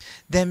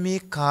 දැන් මේ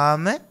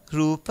කාම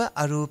රූප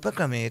අරූප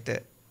ක්‍රමයට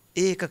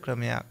ඒක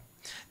ක්‍රමයක්.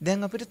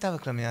 දැන් අපිට තව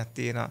ක්‍රමයක්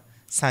තියෙනවා.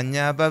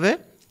 සංඥා භව,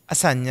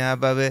 අසංඥා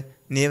භව,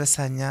 නේව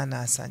සංඥා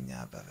නා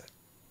සංඥා භව.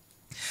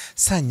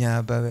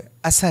 සංඥා භව,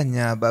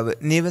 අසංඥා භව,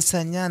 නේව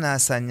සංඥා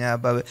නාසංඥා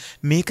භව.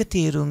 මේක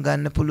තේරුම්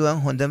ගන්න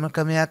පුළුවන් හොඳම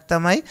ක්‍රමයක්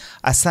තමයි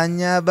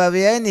අසංඥා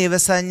භවයයි නේව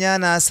සංඥා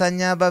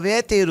නාසංඥා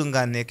භවයයි තේරුම්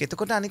ගන්න එක.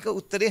 එතකොට අනික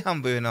උත්තරේ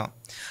හම්බ වෙනවා.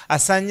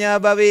 අසංඥා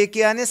භවය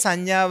කියන්නේ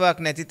සංඥාවක්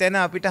නැති තැන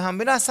අපිට හම්බ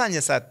වෙන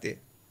අසංඥ සත්‍යය.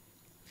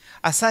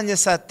 අසංඥ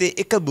සත්‍ය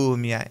එක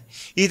භූමියයි.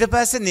 ඊට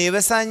පස්සේ නේව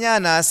සංඥා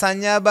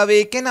නාසංඥා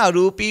භවය කියන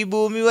අරූපී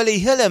භූමිය වල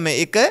ඉහළම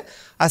එක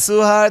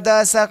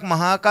 84000ක්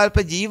මහා කල්ප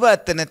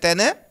ජීවත් වෙන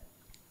තැන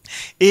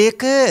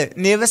ඒක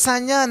නේව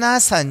සංඥා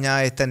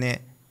නාසඤ්ඤායතනෙ.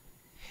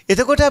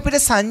 එතකොට අපිට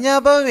සංඥා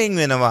භව වෙන්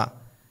වෙනවා.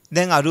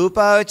 දැන්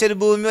අරූපාවචර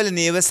භූමිය වල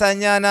නේව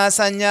සංඥා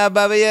නාසඤ්ඤා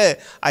භවය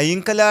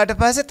අයින් කළාට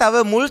පස්සේ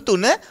තව මුල්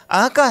තුන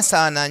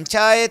ආකාසානං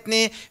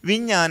ඡායතනේ,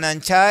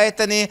 විඥානං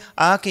ඡායතනේ,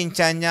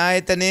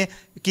 ආකින්චඤ්ඤායතනේ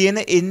කියන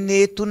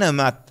එන්නේ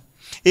තුනමත්.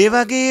 ඒ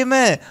වගේම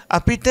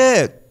අපිට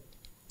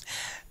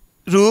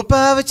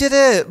රූපාවචර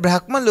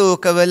බ්‍රහ්ම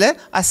ලෝකවල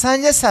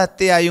අසංඥ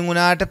සත්‍ය අයින්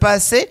වුණාට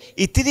පස්සේ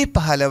ඉතිරි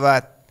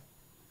 15වත්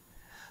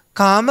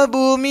කාම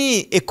භූමි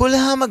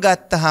 11ම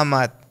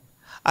ගත්තහමත්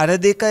අර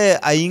දෙක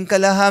අයින්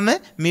කළාම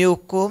මේ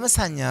ඔක්කොම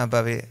සංඥා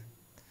භවය.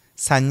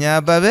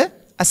 සංඥා භව,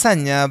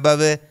 අසංඥා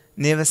භව,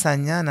 නේව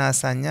සංඥා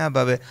නාසංඥා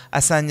භව.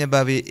 අසංඥ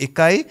භවය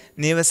එකයි,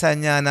 නේව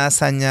සංඥා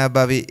නාසංඥා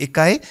භවය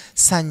එකයි,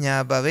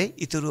 සංඥා භවය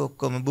ඉතුරු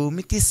ඔක්කොම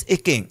භූමි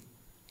 31න්.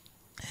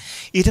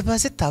 ඊට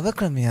පස්සේ තව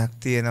ක්‍රමයක්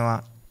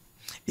තියෙනවා.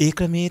 ඒ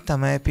ක්‍රමේ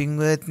තමයි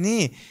පින්වත්නි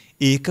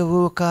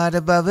ඒකවෝකාර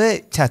භව,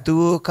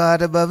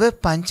 චතුවෝකාර භව,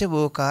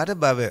 පංචවෝකාර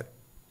භව.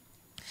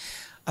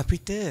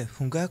 අපිට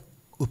හුඟක්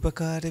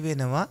උපකාර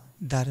වෙනවා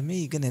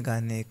ධර්මයේ ඉගෙන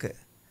ගන්න එක.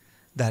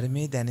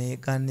 ධර්මයේ දැන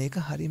ගන්න එක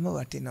හරිම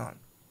වටිනවා.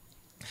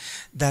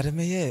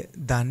 ධර්මය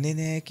දන්නේ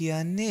නැහැ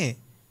කියන්නේ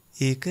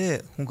ඒක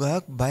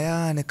හුඟක්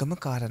භයානකම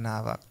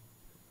කාරණාවක්.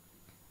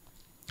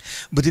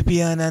 බුදු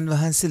පියාණන්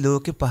වහන්සේ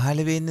ලෝකෙ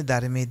පහළ වෙන්නේ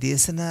ධර්මයේ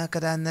දේශනා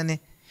කරන්නනේ.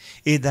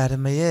 ඒ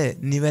ධර්මය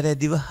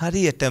නිවැරදිව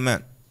හරියටම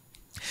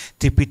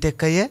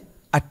ත්‍රිපිටකය,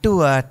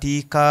 අටුවා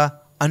ටීකා,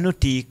 අනු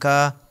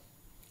ටීකා,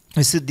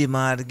 විසුද්ධි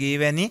මාර්ගයේ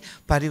වැනි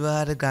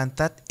පරිවාර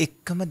ග්‍රන්ථත්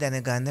එක්කම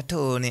දැනගන්නට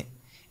ඕනේ.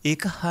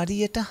 ඒක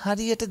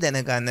හරියට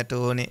දැනගන්නට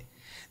ඕනේ.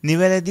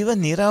 නිවැරදිව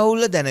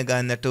निराවුල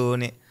දැනගන්නට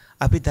ඕනේ.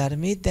 අපි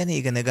ධර්මයේ දැන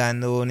ඉගෙන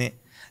ගන්න ඕනේ.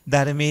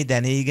 ධර්මයේ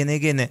දැන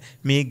ඉගෙනගෙන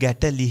මේ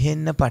ගැට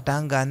ලිහෙන්න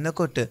පටන්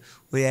ගන්නකොට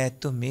ඔය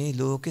ඇත්තෝ මේ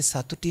ලෝකේ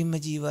සතුටින්ම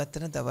ජීවත්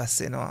වෙන දවස්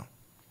වෙනවා.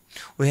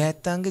 ඔය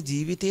ඇත්තන්ගේ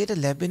ජීවිතයට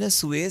ලැබෙන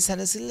සුවේ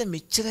සැනසෙල්ල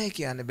මෙච්චරයි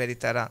කියන්න බැරි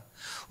තරම්.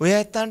 ඔය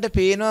ඇත්තන්ට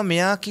පේනවා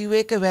මෙයා කිව්ව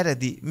එක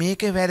වැරදි,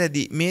 මේක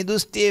වැරදි, මේ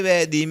දුස්තිය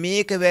වැරදි,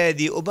 මේක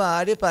වැරදි. ඔබ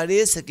ආර්ය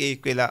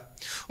පරිේශකයෙක් වෙලා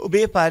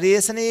ඔබේ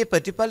පරිේශනයේ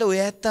ප්‍රතිඵල ඔය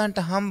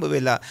ඇත්තන්ට හම්බ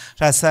වෙලා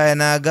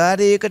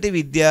රසායනාගාරයකට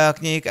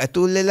විද්‍යාඥයෙක්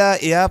ඇතුල් වෙලා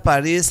එයා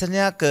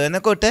පරිේශනයක්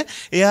කරනකොට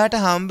එයාට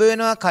හම්බ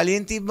වෙනවා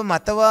කලින් තිබ්බ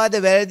මතවාද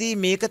වැරදි,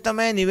 මේක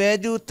තමයි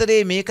නිවැරදි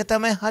උත්තරේ, මේක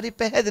තමයි හරි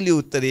පැහැදිලි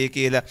උත්තරේ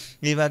කියලා.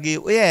 මේ වගේ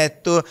ඔය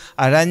ඇත්තෝ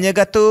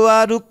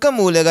අරඤ්‍යගතෝවා, රුක්ක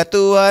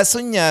මූලගතෝවා,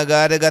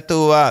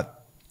 ශුඤ්ඤාගාරගතෝවා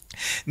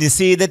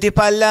නිසීදති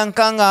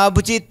පල්ලංකං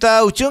ආභුචිත්වා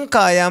උචුං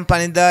කායම්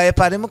පනිදාය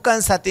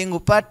පරිමුඛං සතින්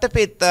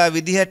උපට්ඨපෙත්තා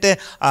විදිහට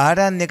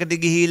ආරණ්‍යකට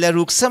ගිහිලා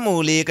රුක්ෂ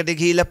මූලයකට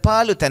ගිහිලා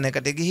පාළු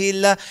තැනකට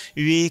ගිහිලා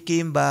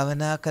විවේකයෙන්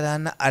භාවනා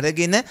කරන්න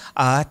අරගෙන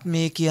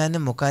ආත්මය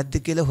කියන්නේ මොකද්ද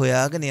කියලා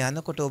හොයාගෙන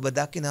යනකොට ඔබ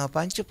දකිනවා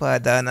පංච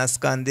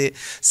උපාදානස්කන්ධේ.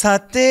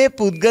 සත්‍යේ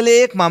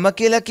පුද්ගලයෙක් මම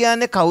කියලා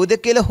කියන්නේ කවුද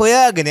කියලා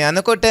හොයාගෙන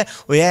යනකොට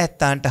ඔය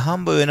ඇත්තන්ට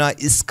හම්බ වෙනවා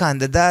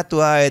ස්කන්ධ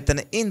ධාතු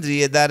ආයතන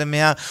ඉන්ද්‍රිය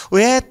ධර්මයන්.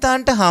 ඔය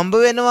ඇත්තන්ට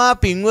හම්බ වෙනවා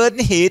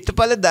පින්වත්නි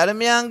හේතුඵල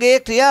ධර්මයන්ගේ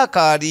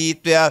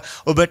ක්‍රියාකාරීත්වය.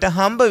 ඔබට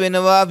හම්බ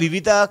වෙනවා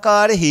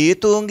විවිධාකාර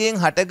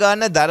හේතුන්ගෙන්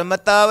හටගන්න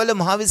ධර්මතාවල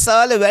මහ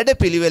විශාල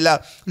වැඩපිළිවෙල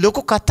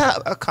ලොකු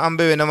කතාවක්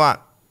හම්බ වෙනවා.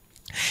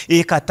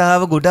 ඒ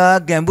කතාව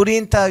ගොඩාක්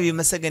ගැඹුරින්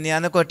විමසගෙන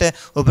යනකොට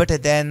ඔබට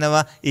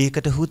දැනෙනවා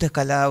ඒකට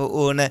හුදකලාව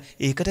ඕන,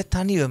 ඒකට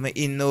තනියම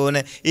ඉන්න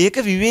ඕන, ඒක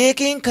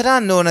විවේකයෙන්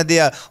කරන්න ඕන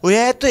දෙයක්. ඔය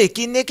ඇත්තෝ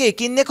එකින්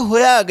එක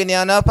හොයාගෙන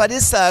යනවා,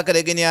 පරික්ෂා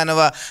කරගෙන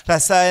යනවා.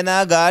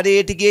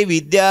 රසායනාගාරයට ගියේ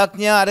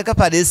විද්‍යාඥයා අරක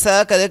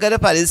පරික්ෂා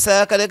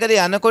කර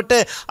යනකොට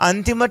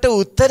අන්තිමට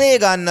උත්තරේ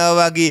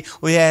ගන්නවා වගේ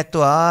ඔය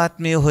ඇත්තෝ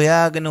ආත්මය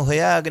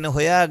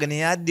හොයාගෙන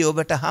යද්දී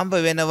ඔබට හම්බ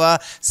වෙනවා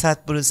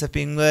සත්පුරුෂ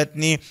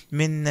පින්වත්නි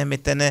මෙන්න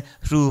මෙතන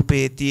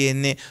රූපේ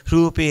තියෙන්නේ.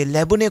 රූපේ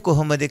ලැබුණේ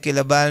කොහොමද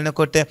කියලා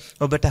බලනකොට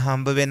ඔබට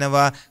හම්බ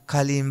වෙනවා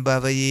කලින්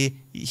භවයේ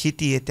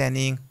හිතිය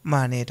තැනින්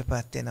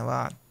මානයටපත්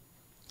වෙනවා.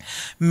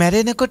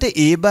 මැරෙනකොට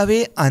ඒ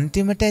භවයේ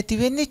අන්තිමට ඇති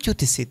වෙන්නේ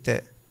චුතිසිත.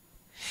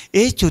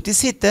 ඒ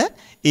චුතිසිත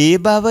ඒ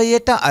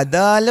භවයට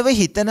අදාළව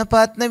හිතන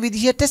පාත්න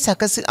විදිහට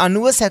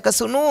අනුව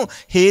සැකසුණු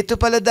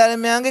හේතුඵල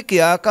ධර්මයන්ගේ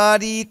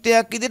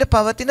ක්‍රියාකාරීත්වයක් විදිහට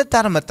පවතින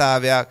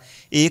ධර්මතාවයක්.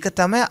 ඒක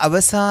තමයි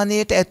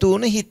අවසානයේට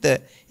ඇතුණු හිත.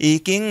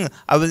 ඒකෙන්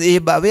ඒ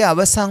භවයේ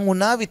අවසන්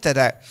වුණා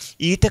විතරයි.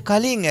 ඊට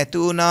කලින් ඇති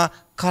වුණා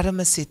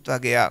කර්මසිත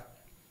වගේක්.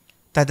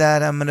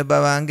 තදාරම්මන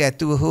භවංග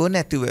ඇතුව හෝ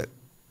නැතුව.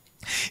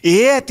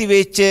 ඒ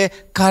ඇතිවෙච්ච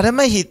කර්ම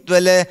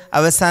හිත්වල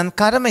අවසන්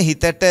කර්ම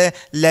හිතට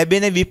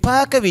ලැබෙන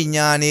විපාක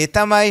විඥානයේ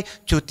තමයි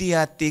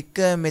චුතියත්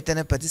එක්ක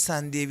මෙතන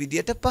ප්‍රතිසන්දියේ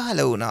විදියට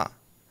පහළ වුණා.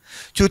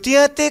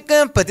 චුතියත් එක්ක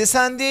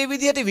ප්‍රතිසන්දියේ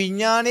විදියට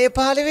විඥානයේ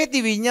පහළ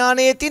වෙද්දී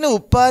විඥානයේ තියෙන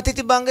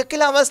උපාතිති භංග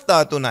කියලා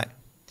අවස්ථා තුනයි.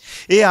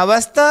 ඒ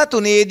අවස්ථා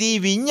තුනේදී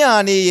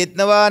විඥානයේ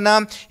යෙදනවා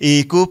නම්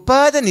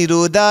ඒකුප්පාද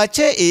නිරෝධාච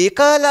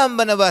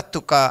ඒකාලම්බන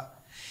වත්තුකා.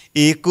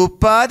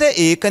 ඒකුප්පාද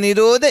ඒක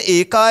නිරෝධ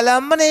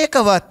ඒකාලම්බන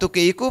ඒකවත්තුක.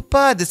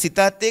 ඒකුප්පාද සිතත්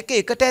එක්ක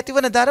එකට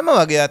ඇතිවන ධර්ම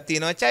වගේක්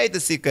තියෙනවා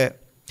චෛතසික.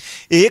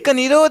 ඒක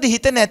නිරෝධ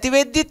හිත නැති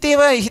වෙද්දිත්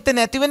ඒවා හිත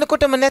නැති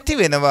වෙනකොටම නැති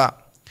වෙනවා.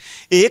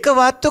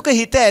 ඒකවත්තුක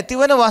හිත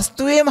ඇතිවන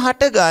වස්තුවේම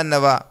හට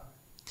ගන්නවා.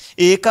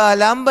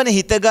 ඒකාලම්බන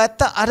හිත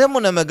ගත්ත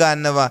අරමුණම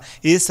ගන්නවා.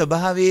 ඒ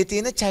ස්වභාවයේ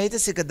තියෙන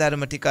චෛතසික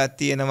ධර්ම ටිකක්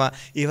තියෙනවා.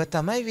 ඒව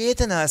තමයි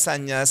වේදනා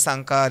සංඥා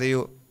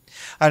සංකාරයෝ.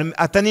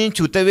 අතනින්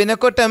චුත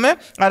වෙනකොටම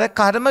අර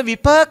කර්ම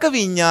විපාක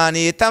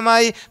විඥානයේ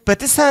තමයි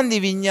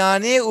ප්‍රතිසන්දි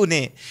විඥානයේ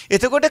උනේ.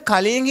 එතකොට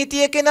කලින්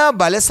හිටිය කෙනා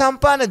බල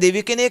සම්පාන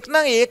දෙවි කෙනෙක්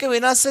නම් ඒක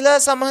වෙනස් වෙලා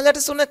සමහරට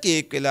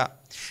සුනකයෙක් වෙලා.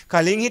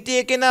 කලින්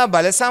හිටිය කෙනා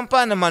බල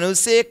සම්පාන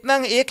මිනිසෙක්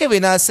නම් ඒක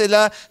වෙනස්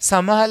වෙලා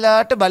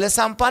සමහරලාට බල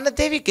සම්පාන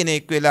දෙවි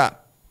කෙනෙක් වෙලා.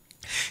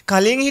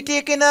 කලින්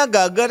හිටිය කෙනා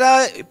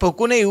ගගරා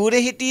පොකුණ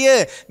යූරේ හිටිය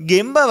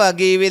ගෙම්බ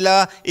වගේ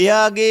වෙලා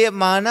එයාගේ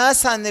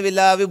මානාසන්න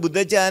වෙලාවේ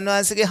බුදුජානක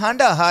වහන්සේගේ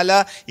හඬ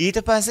අහලා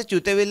ඊට පස්සේ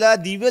චුත වෙලා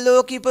දිව්‍ය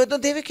ලෝකෙ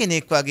ඉපදුණු දෙවි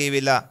කෙනෙක් වගේ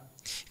වෙලා.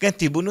 ඒක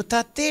තිබුණු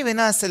තත්ත්වේ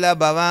වෙනස් වෙලා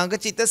භවාංග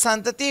චිත්ත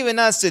සන්තතිය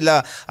වෙනස් වෙලා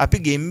අපි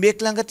ගෙම්බෙක්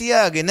ළඟ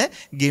තියාගෙන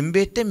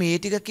ගෙම්බෙට්ට මේ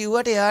ටික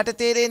කිව්වට එයාට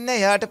තේරෙන්නේ නැහැ.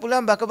 එයාට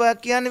පුළුවන්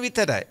බකබක් කියන්න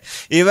විතරයි.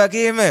 ඒ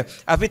වගේම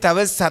අපි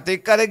තව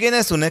සතෙක් අරගෙන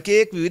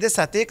සුනකයෙක් විවිධ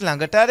සතෙක්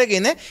ළඟට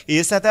අරගෙන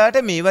ඒ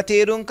සතාට මේවා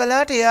තේරුම්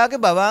කළාට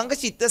එයාගේ භවාංග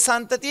චිත්ත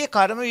සන්තතියේ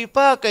කර්ම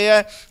විපාකය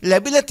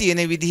ලැබිලා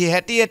තියෙන විදිහ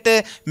හැටියට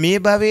මේ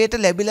භවයට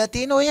ලැබිලා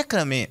තියෙන ඔය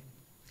ක්‍රමය.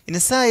 ඒ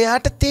නිසා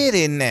එයාට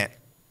තේරෙන්නේ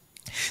නැහැ.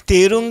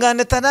 තේරුම්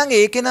ගන්න තරම්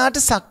ඒ කෙනාට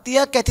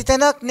ශක්තියක් ඇති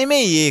තැනක්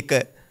නෙමෙයි ඒක.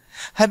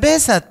 හැබැයි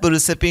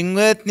සත්පුරුෂ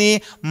පින්වත්නි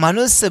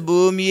මනුස්ස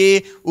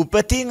භූමියේ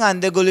උපතින්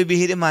අන්දගොළු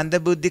බිහිරි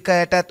මන්ද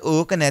බුද්ධිකයටත්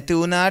ඕක නැති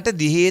වුණාට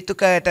දි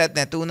හේතුකයටත්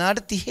නැති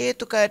වුණාට ති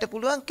හේතුකයට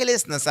පුළුවන්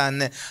කෙලෙස්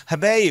නසන්න.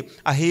 හැබැයි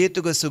අ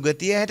හේතුක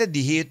සුගතියට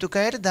දි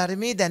හේතුකයට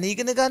ධර්මයේ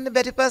දැනීගෙන ගන්න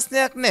බැරි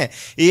ප්‍රශ්නයක් නැහැ.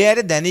 ඒ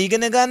ඇයට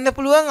දැනීගෙන ගන්න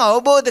පුළුවන්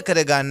අවබෝධ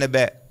කරගන්න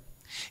බෑ.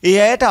 ඒ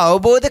ඇයට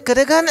අවබෝධ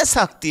කරගන්න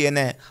ශක්තිය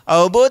නැහැ.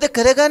 අවබෝධ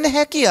කරගන්න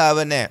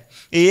හැකියාව නැහැ.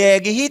 ඒ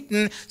ඇගේ හිත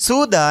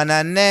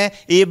සූදානම් නැහැ.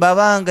 ඒ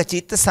භවාංග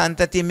චිත්ත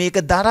සන්තතිය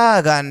මේක දරා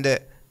ගන්න.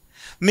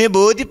 මේ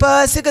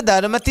බෝධිපාසික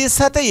ධර්ම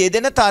 37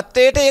 යෙදෙන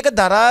තත්වයට ඒක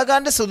දරා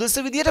ගන්න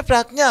සුදුසු විදියට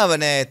ප්‍රඥාව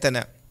නැහැ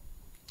එතන.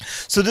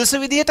 සුදුසු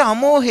විදියට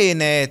අමෝහේ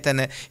නැහැ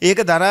එතන.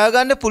 ඒක දරා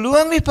ගන්න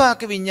පුළුවන්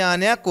විපාක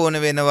විඥානයක්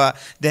ඕන වෙනවා.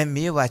 දැන්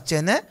මේ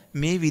වචන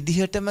මේ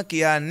විදිහටම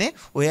කියන්නේ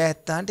ඔය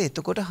ඇත්තන්ට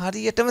එතකොට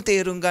හරියටම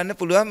තේරුම් ගන්න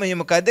පුළුවන් මේ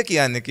මොකද්ද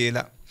කියන්නේ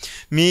කියලා.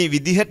 මේ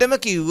විදිහටම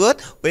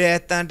කිව්වොත් ඔය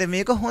ඇත්තන්ට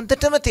මේක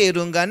හොඳටම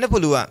තේරුම් ගන්න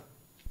පුළුවන්.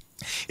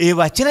 ඒ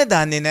වචන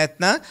දන්නේ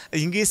නැත්නම්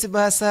ඉංග්‍රීසි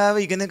භාෂාව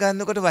ඉගෙන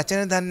ගන්නකොට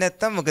වචන දන්නේ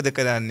නැත්නම් මොකද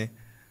කරන්නේ?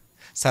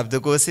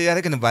 ශබ්දකෝෂය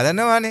අරගෙන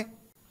බලනවානේ.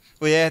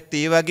 ඔය ඇත්ත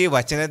ඒ වගේ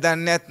වචන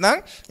දන්නේ නැත්නම්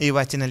ඒ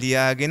වචන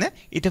ලියාගෙන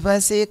ඊට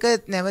පස්සේ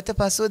ඒක නැවත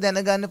පස්සෝ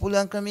දැනගන්න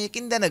පුළුවන්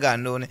ක්‍රමයකින්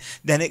දැනගන්න ඕනේ.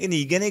 දැනගෙන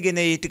ඉගෙනගෙන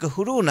ඒ ටික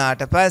හුරු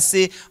වුණාට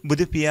පස්සේ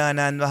බුදු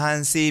පියාණන්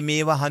වහන්සේ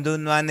මේවා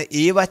හඳුන්වන්න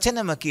ඒ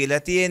වචනම කියලා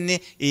තියෙන්නේ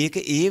ඒක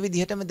ඒ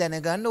විදිහටම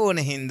දැනගන්න ඕන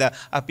හින්දා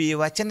අපි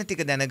මේ වචන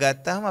ටික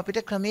දැනගත්තාම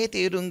අපිට ක්‍රමයේ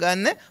තේරුම්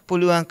ගන්න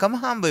පුළුවන්කම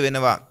හම්බ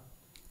වෙනවා.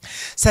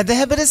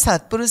 සදහැබර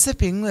සත්පුරුෂ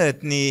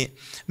පින්වත්නි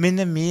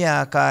මෙන්න මේ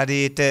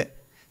ආකාරයට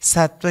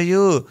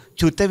සත්වයෝ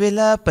චුත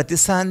වෙලා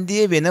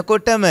ප්‍රතිසන්දිය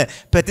වෙනකොටම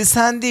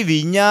ප්‍රතිසන්දි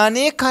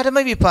විඥානයේ කර්ම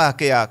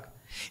විපාකයක්.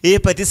 ඒ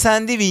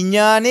ප්‍රතිසන්දි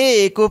විඥානයේ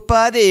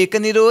ඒකෝපාද ඒක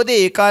නිරෝධ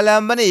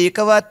ඒකාලම්බන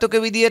ඒකවත්තුක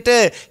විදියට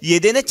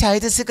යෙදෙන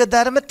චෛතසික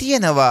ධර්ම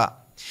තියෙනවා.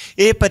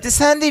 ඒ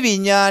ප්‍රතිසන්දි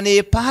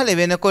විඥානයේ පහළ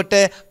වෙනකොට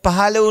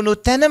පහළ වුණු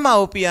තැන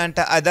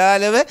මව්පියන්ට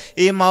අදාළව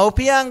ඒ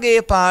මව්පියන්ගේ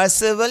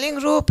පාර්ශව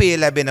වලින් රූපේ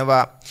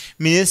ලැබෙනවා.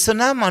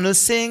 මිනිස්සුනා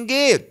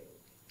මිනිස්සෙන්ගේ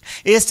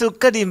ඒ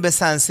සුක්ක ඩිම්බ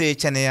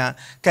සංසේචනය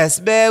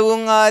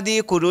කැස්බෑවුන් ආදී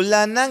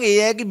කුරුල්ලන් නම් ඒ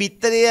ඇගේ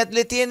බිත්තරේ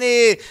ඇතුලේ තියෙන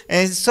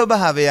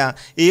ස්වභාවය.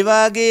 ඒ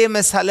වගේම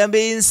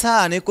සලඹයින් සහ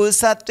අනිකුත්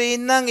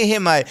සත්වයින් නම්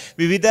එහෙමයි.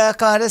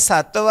 විවිධාකාර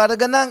සත්ව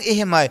වර්ග නම්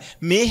එහෙමයි.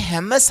 මේ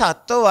හැම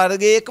සත්ව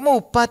වර්ගයකම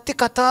උප්පත්ති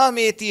කතාව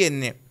මේ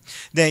තියෙන්නේ.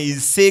 දැන්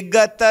ඉස්සෙක්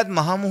ගත්තත්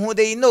මහ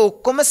මුහුදේ ඉන්න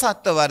ඔක්කොම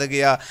සත්ව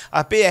වර්ගයා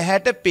අපේ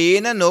ඇහැට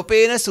පේන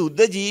නොපේන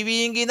සුද්ධ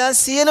ජීවීන්ගේ නම්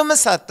සියලුම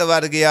සත්ව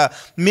වර්ගයා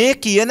මේ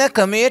කියන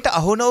ක්‍රමයට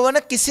අහු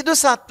නොවන කිසිදු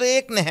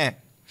සත්වයක් නැහැ.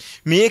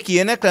 මේ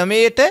කියන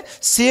ක්‍රමයට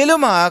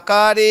සියලුම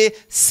ආකාරයේ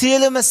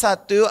සියලුම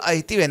සත්වයෝ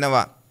අයිති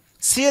වෙනවා.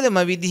 සියලුම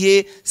විදිහේ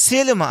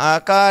සියලුම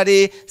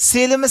ආකාරයේ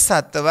සියලුම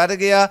සත්ව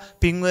වර්ගයා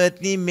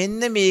පින්වත්නි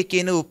මෙන්න මේ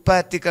කියන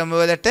උප්පත්ති ක්‍රම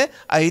වලට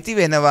අයිති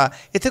වෙනවා.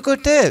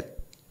 එතකොට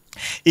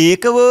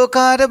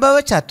ඒකවෝකාර බව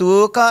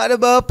චතුවෝකාර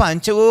බව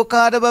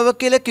පංචවෝකාර බව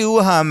කියලා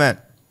කිව්වහම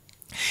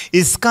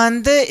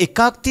ස්කන්ධ එකක්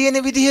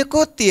තියෙන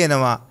විදිහකුත්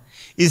තියෙනවා.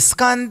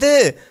 ස්කන්ධ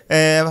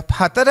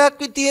හතරක්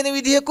තියෙන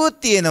විදිහකුත්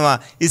තියෙනවා.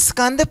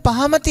 ස්කන්ධ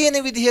පහම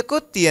තියෙන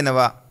විදිහකුත්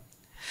තියෙනවා.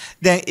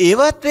 දැන්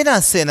ඒවත්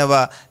වෙනස්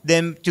වෙනවා.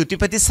 දැන් චුති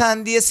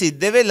ප්‍රතිසන්දිය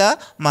සිද්ධ වෙලා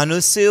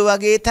මිනිස්සු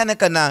වගේ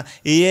තැනක නම්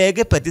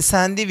ඊයේගේ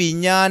ප්‍රතිසන්දි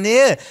විඥාණය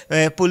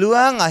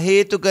පුළුවන්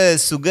අහේතුක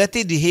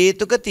සුගති දි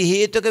හේතුක ති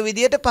හේතුක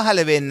විදියට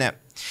පහළ වෙන්න.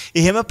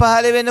 එහෙම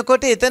පහළ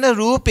වෙනකොට එතන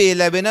රූපේ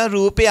ලැබෙන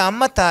රූපේ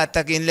අම්මා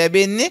තාත්තකින්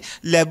ලැබෙන්නේ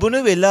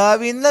ලැබුණු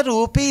වෙලාවින්ම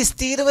රූපේ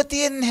ස්ථිරව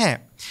තියෙන්නේ නැහැ.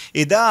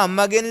 එදා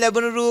අම්මගෙන්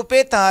ලැබුණු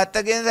රූපේ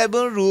තාත්තගෙන්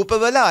ලැබුණු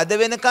රූපවල අද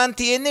වෙනකන්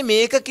තියෙන්නේ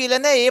මේක කියලා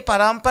නෑ. ඒ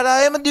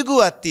පරම්පරාවෙම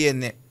දිගුවක්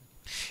තියෙන්නේ.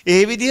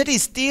 ඒ විදිහට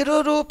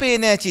ස්ථීරෝ රූපේ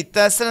නෑ.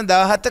 චිත්තස්සන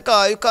 17ක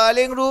ආයු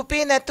කාලයෙන්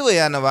රූපේ නැතුව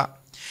යනවා.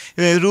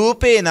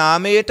 රූපේ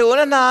නාමයට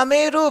ඕන,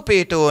 නාමයේ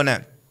රූපේට ඕන.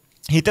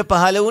 හිත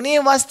පහළ වුණේ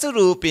වස්තු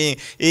රූපයෙන්.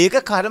 ඒක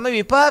කර්ම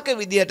විපාක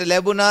විදිහට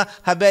ලැබුණා.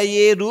 හැබැයි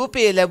ඒ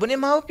රූපේ ලැබුණේ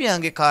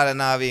මව්පියන්ගේ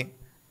කාරණාවෙන්.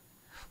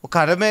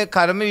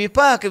 කර්ම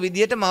විපාක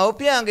විදිහට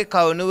මව්පියන්ගේ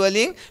කවුණු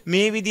වලින්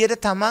මේ විදිහට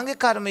තමන්ගේ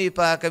කර්ම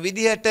විපාක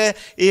විදිහට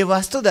ඒ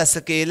වස්තු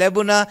දසකේ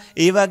ලැබුණා.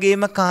 ඒ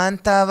වගේම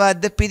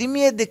කාන්තාවක්ද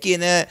පිරිමියෙක්ද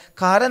කියන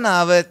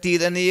කාරණාව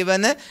තීරණය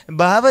වන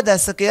භාව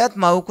දසකයත්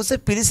මව්කුස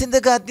පිරිසිඳ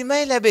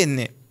ගද්දිමයි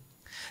ලැබෙන්නේ.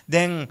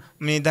 දැන්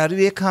මේ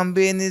දරුවෙක්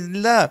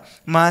හම්බෙන්නilla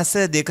මාස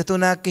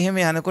 2-3ක් එහෙම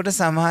යනකොට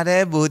සමහර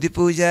අය බෝධි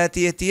පූජා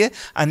තියතිය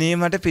අනේ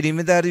මට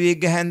පිරිමි දරුවෙක්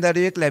ගැහැන්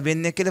දරුවෙක්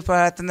ලැබෙන්න කියලා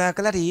ප්‍රාර්ථනා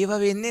කළා. ඒව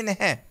වෙන්නේ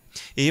නැහැ.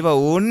 ඒව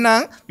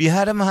ඕන්නම්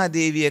විහාර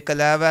මහදේවිය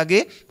කළා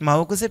වගේ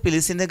මව්කුස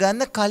පිළිසිඳ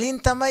ගන්න කලින්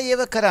තමයි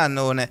ඒව කරන්න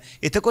ඕන.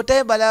 එතකොට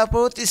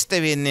බලාපොරොත්තු ඉෂ්ට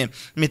වෙන්නේ.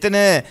 මෙතන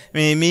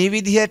මේ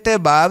විදිහට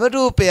භාව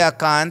රූපයක්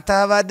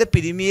කාන්තාවක්ද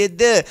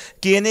පිරිමියෙක්ද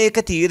කියන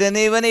එක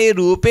තීරණය වන ඒ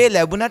රූපේ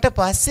ලැබුණට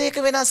පස්සේ ඒක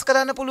වෙනස්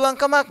කරන්න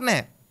පුළුවන් කමක්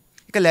නැහැ.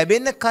 ඒක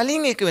ලැබෙන්න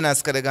කලින් ඒක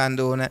වෙනස් කර ගන්න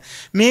ඕන.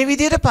 මේ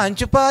විදිහට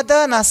පංච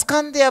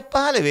උපාදානස්කන්ධය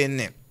පහළ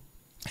වෙන්නේ.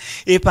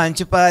 ඒ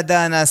පංච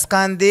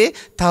උපාදානස්කන්ධේ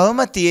තවම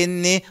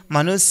තියෙන්නේ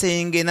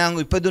මිනිස්සෙන්ගේ නම්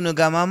ඉපදුණු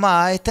ගමම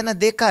ආයතන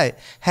දෙකයි.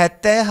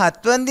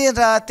 77 වෙනි දින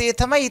රාත්‍රියේ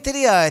තමයි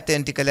ඉතිරි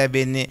ආයතන ටික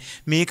ලැබෙන්නේ.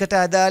 මේකට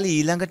අදාළ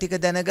ඊළඟ ටික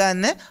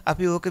දැනගන්න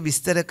අපි ඕක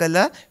විස්තර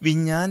කළා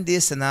විඥාන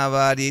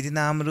දේශනාවාරයේදී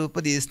නාම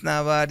රූප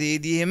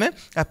දේශනාවාරයේදී එහෙම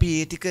අපි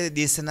ඒ ටික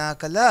දේශනා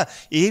කළා.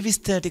 ඒ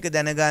විස්තර ටික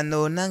දැනගන්න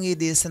ඕන නම් ඒ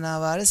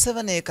දේශනාවාර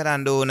ශ්‍රවණය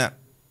කරන්න ඕන.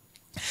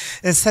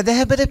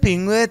 සදහැබර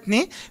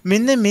පින්වත්නි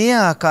මෙන්න මේ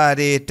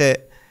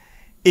ආකාරයට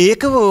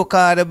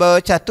ඒකවෝකාර බව,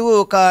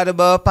 චතුවෝකාර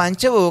බව,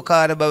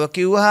 පංචවෝකාර බව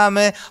කිව්වහම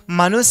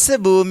මනුස්ස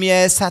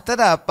භූමියයි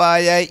සතර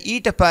අපායයි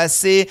ඊට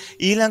පස්සේ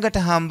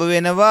ඊළඟට හම්බ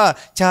වෙනවා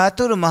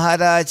චාතුරු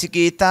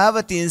මහරජකේ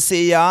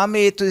තාවතින්සේ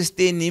යාමේ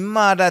තුස්තේ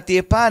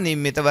නිම්මාරතිය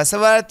පානිම්මිත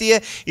වසවර්තිය.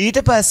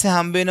 ඊට පස්සේ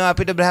හම්බ වෙනවා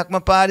අපිට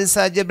බ්‍රහ්ම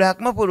පාරිසජ්‍ය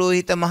බ්‍රහ්ම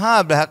පුරෝහිත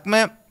මහා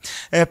බ්‍රහ්ම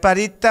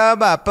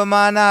පරිත්තාබ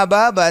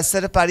අපමානාබා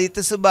බස්සර පරිත්ත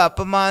සුභ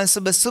අපමාන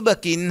සුභ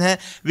සුභකින්හ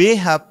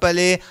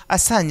වේහප්පලේ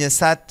අසඤ්ඤ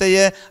සත්‍යය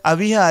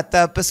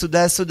අවිහාතප්ප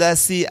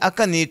සුදස්සුදස්සී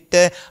අකනිට්ට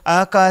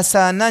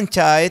ආකාසානං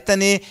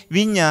ඡායතනේ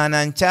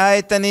විඥානං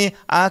ඡායතනේ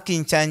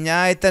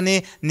ආකින්චඤ්ඤායතනේ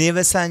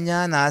නේව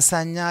සංඥා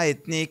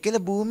නාසඤ්ඤායතනේ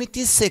කියලා භූමි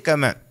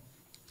 31ම.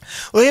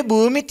 ඔය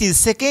භූමි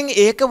 31කින්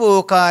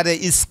ඒකවෝකාර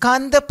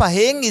ස්කන්ධ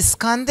පහෙන්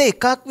ස්කන්ධ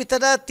එකක්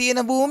විතරක්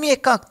තියෙන භූමි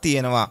එකක්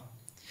තියෙනවා.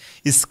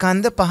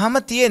 ස්කන්ධ පහම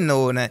තියෙන්න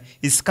ඕන.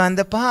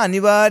 ස්කන්ධ පහ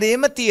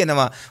අනිවාර්යයෙන්ම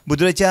තියෙනවා.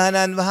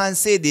 බුදුරජාණන්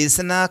වහන්සේ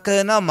දේශනා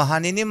කරන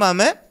මහණෙනි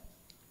මම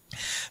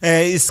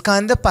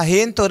ස්කන්ධ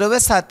පහෙන් තොරව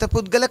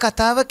සත්පුද්ගල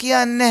කතාව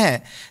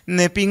කියන්නේ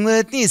නැහැ.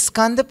 පින්වත්නි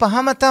ස්කන්ධ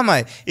පහම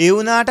තමයි. ඒ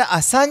වුණාට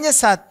අසඤ්ඤ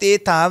සත්‍යයේ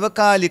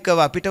తాවකාලිකව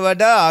අපිට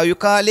වඩා ආයු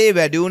කාලයේ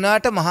වැඩි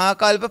වුණාට මහා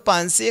කල්ප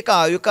 500ක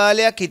ආයු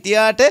කාලයක්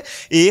හිටියාට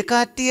ඒ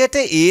කට්ටියට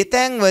ඒ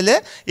තැන්වල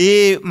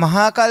ඒ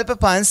මහා කල්ප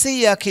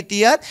 500ක්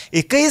හිටියත්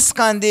එක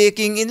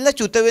ස්කන්ධයකින් ඉඳලා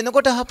චුත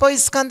වෙනකොට හපව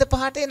ස්කන්ධ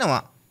පහට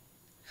එනවා.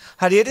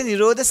 හරියට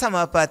නිරෝධ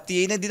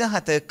සමාපත්තියේ ඉන දින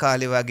 7ක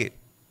කාලේ වගේ.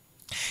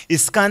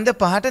 ස්කන්ධ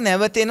පහට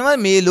නැවතෙනවා.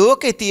 මේ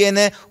ලෝකේ තියෙන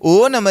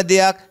ඕනම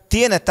දෙයක්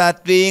තියෙන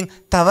තත්වයෙන්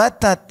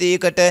තවත්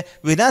තත්වයකට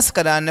වෙනස්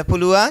කරන්න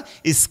පුළුවන්.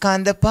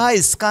 ස්කන්ධ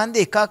පහ ස්කන්ධ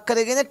එකක්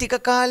කරගෙන ටික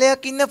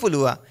කාලයක් ඉන්න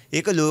පුළුවන්.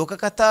 ඒක ලෝක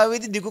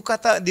කතාවේදී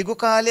දිගු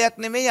කාලයක්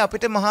නෙමෙයි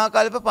අපිට මහා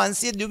කල්ප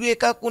 500 දිගු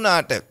එකක්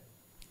වුණාට.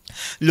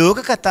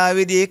 ලෝක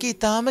කතාවේදී ඒක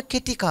ඊටාම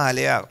කෙටි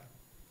කාලයක්.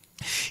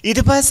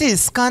 ඊට පස්සේ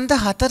ස්කන්ධ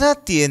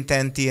හතරක්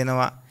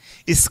තියෙනවා.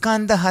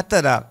 ස්කන්ධ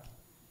හතරක්.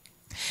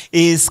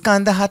 ඒ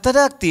ස්කන්ධ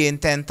හතරක් තියෙන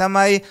තැන්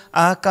තමයි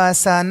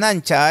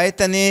ආකාසානං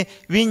ඡායතනේ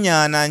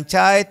විඥානං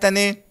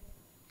ඡායතනේ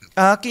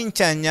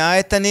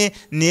ආකින්චඤ්ඤායතනේ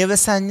නේව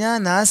සංඥා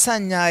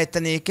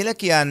නාසඤ්ඤායතනේ කියලා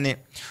කියන්නේ.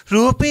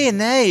 රූපේ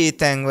නෑ ඒ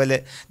තැන්වල.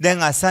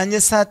 දැන්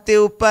අසඤ්ඤ සත්‍ය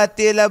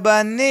උප්පත්තිය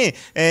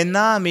ලබන්නේ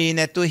නාමේ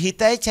නැතුව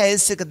හිතයි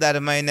චෛතසික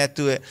ධර්මයි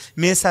නැතුව.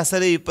 මේ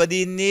සසර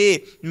ඉපදින්නේ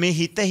මේ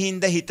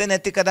හිතින්ද හිත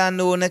නැති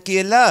කරන්න ඕන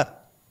කියලා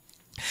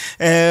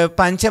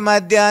පංච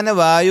මධ්‍යාන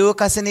වායෝ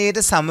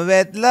කසනේට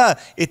සමවැදලා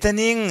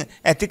එතනින්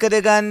ඇති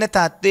කරගන්න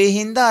තත්වයේ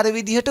හින්දා අර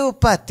විදිහට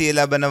උප්පත්තිය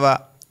ලබනවා.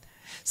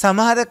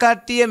 සමහර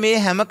කට්ටිය මේ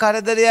හැම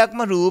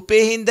කරදරයක්ම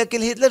රූපේ හින්දා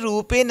කියලා හිතලා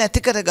රූපේ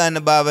නැති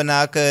කරගන්න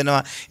භාවනා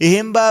කරනවා.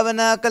 එහෙම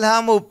භාවනා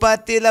කළාම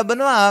උප්පත්තිය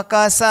ලැබෙනවා.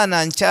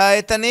 ආකාසානං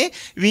ඡායතනේ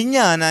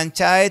විඥානං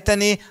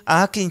ඡායතනේ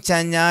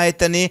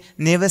ආකින්චඤ්ඤායතනේ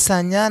නේව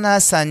සංඥානා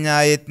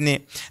සංඥායතනේ.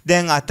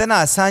 දැන් අතන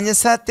අසඤ්ඤ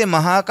සත්‍ය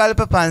මහා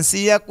කල්ප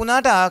 500ක්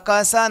වුණාට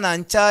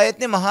ආකාසානං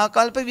ඡායතනේ මහා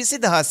කල්ප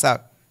 20000ක්.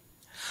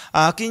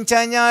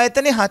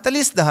 ආකින්චඤ්ඤායතනේ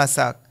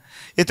 40000ක්.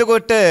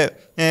 එතකොට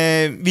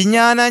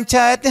විඥානං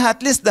ඡායතනේ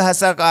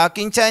 40000ක්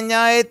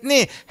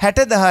ආකින්චඤ්ඤායතනේ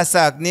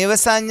 60000ක් නේව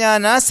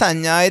සංඥානා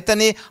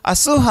සංඥායතනේ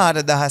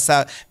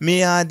 84000ක්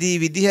මේ ආදී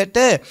විදිහට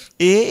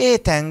ඒ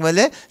තැන්වල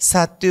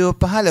සත්‍යෝ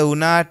පහළ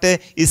වුණාට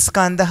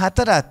ස්කන්ධ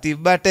 4ක්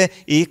තිබ්බට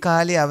ඒ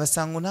කාලේ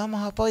අවසන් වුණා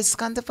මහපො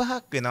ස්කන්ධ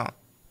 5ක් වෙනවා.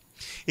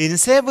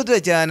 ඉන්සේ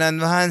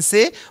බුදුරජාණන්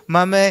වහන්සේ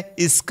මම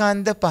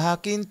ස්කන්ධ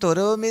 5කින්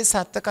තොරව මේ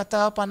සත්‍ය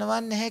කතාව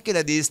පනවන්නේ නැහැ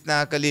කියලා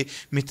දේශනා කළේ.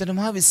 මෙතන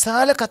මහා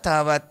විශාල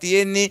කතාවක්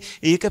තියෙන්නේ.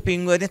 ඒක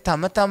පින්වදින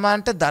තම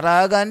තමන්ට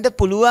දරා ගන්න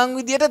පුළුවන්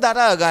විදියට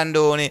දරා ගන්න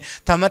ඕනේ.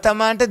 තම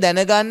තමන්ට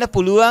දැනගන්න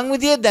පුළුවන්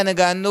විදියට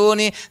දැනගන්න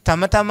ඕනේ.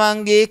 තම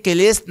තමන්ගේ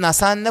කෙලෙස්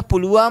නසන්න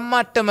පුළුවන්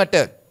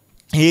මට්ටමට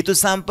හේතු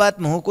සම්පත්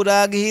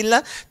මොහුකුරා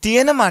ගිහිල්ලා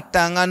තියෙන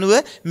මට්ටම් අනුව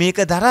මේක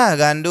දරා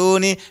ගන්න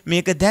ඕනේ,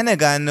 මේක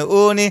දැනගන්න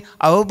ඕනේ,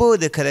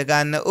 අවබෝධ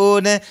කරගන්න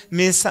ඕන.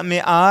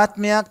 මේ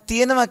ආත්මයක්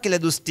තියෙනවා කියලා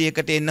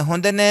දෘෂ්ටියකට එන්න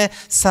හොඳ නැහැ.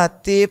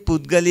 සත්‍යයේ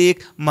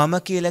පුද්ගලයෙක් මම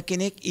කියලා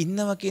කෙනෙක්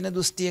ඉන්නවා කියන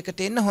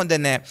දෘෂ්ටියකට එන්න හොඳ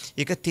නැහැ.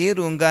 ඒක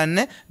තේරුම්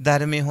ගන්න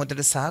ධර්මයේ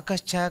හොඳට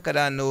සාකච්ඡා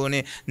කරන්න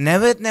ඕනේ.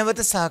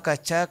 නැවත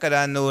සාකච්ඡා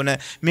කරන්න ඕන.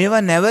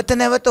 මේවා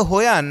නැවත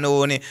හොයන්න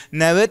ඕනේ.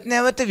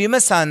 නැවත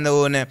විමසන්න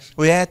ඕන.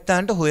 ඔය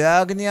ඇත්තන්ට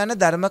හොයාගෙන යන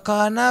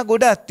ධර්මකා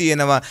ගොඩක්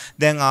තියෙනවා.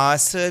 දැන්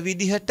ආශ්‍රව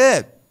විදිහට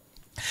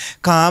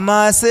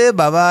කාමාසව,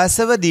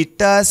 භවආසව,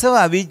 දිට්ඨාසව,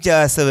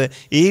 අවිජ්ජාසව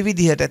ඒ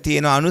විදිහට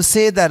තියෙනවා.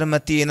 අනුසේ ධර්ම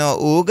තියෙනවා,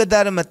 ඕග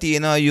ධර්ම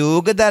තියෙනවා,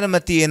 යෝග ධර්ම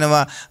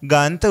තියෙනවා,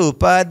 ගාන්ත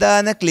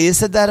උපාදාන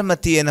ක්ලේශ ධර්ම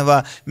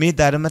තියෙනවා. මේ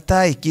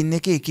ධර්මතා එකින්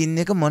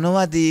එක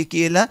මොනවද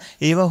කියලා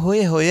ඒවා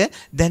හොය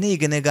දැන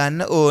ඉගෙන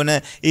ගන්න ඕන.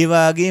 ඒ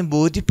වගේම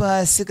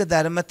බෝධිපාශික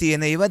ධර්ම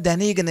තියෙන ඒවා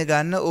දැන ඉගෙන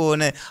ගන්න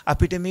ඕන.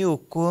 අපිට මේ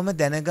ඔක්කොම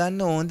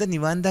දැනගන්න ඕනද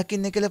නිවන්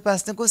දකින්න කියලා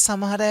ප්‍රශ්නකෝ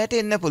සමහර අයට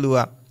එන්න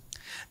පුළුවන්.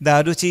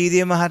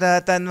 දාරුචීරිය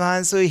මහරහතන්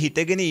වහන්සේ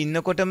හිටගෙන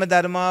ඉන්නකොටම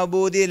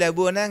ධර්මාවබෝධය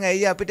ලැබුවා නම්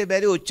ඇයි අපිට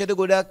බැරි ඔච්චර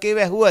ගොඩක්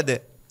ඒවා ඇහුවද?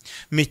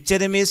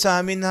 මෙච්චර මේ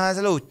ස්වාමීන්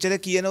වහන්සේලා ඔච්චර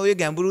කියන ඔය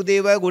ගැඹුරු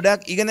දේවල්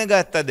ගොඩක් ඉගෙන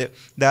ගත්තද?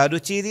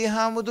 දාරුචීරිය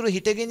හාමුදුරු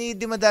හිටගෙන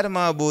ඉද්දිම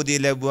ධර්මාවබෝධය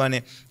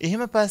ලැබුවානේ.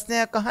 එහෙම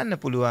ප්‍රශ්නයක් අහන්න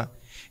පුළුවන්.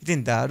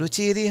 ඉතින්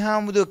දාරුචීරිය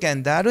හාමුදුරු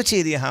කියන්නේ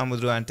දාරුචීරිය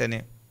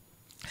හාමුදුරුවන්ටනේ.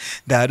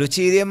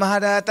 දාරුචීරිය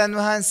මහරහතන්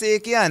වහන්සේ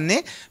කියන්නේ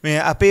මේ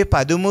අපේ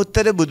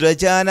පදුමුත්තර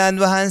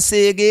බුදුරජාණන්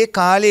වහන්සේගේ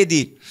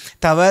කාලෙදී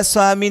තව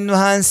ස්වාමින්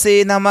වහන්සේ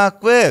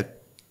නමක්ව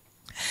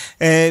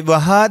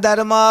වහා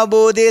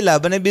ධර්මාබෝධයේ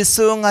ලබන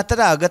බිස්සුන්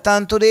අතර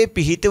අගතන්තුරේ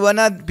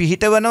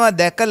පිහිටවනවා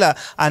දැකලා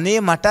අනේ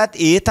මටත්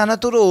ඒ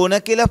තනතුර ඕන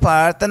කියලා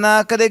ප්‍රාර්ථනා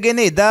කරගෙන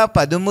එදා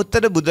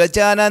පදුමුත්තර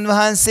බුදුරජාණන්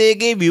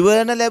වහන්සේගේ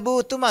විවරණ ලැබූ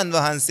උතුමන්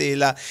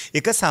වහන්සේලා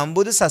එක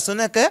සම්බුදු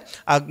සසුනක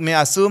මේ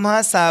 80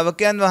 මහා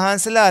ශ්‍රාවකයන්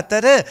වහන්සේලා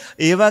අතර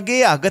ඒ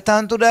වගේ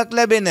අගතන්තුරක්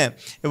ලැබෙන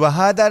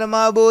වහා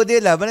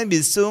ධර්මාබෝධයේ ලබන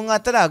බිස්සුන්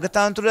අතර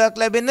අගතන්තුරක්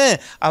ලැබෙන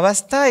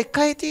අවස්ථා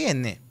එකයි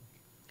තියෙන්නේ.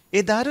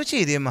 ඒ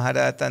දාරුචීරිය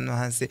මහරහතන්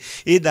වහන්සේ.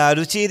 ඒ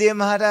දාරුචීරිය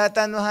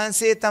මහරහතන්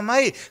වහන්සේ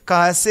තමයි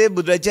කාශ්‍යප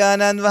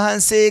බුදුරජාණන්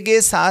වහන්සේගේ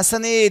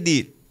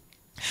ශාසනයේදී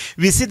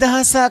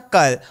 20000ක්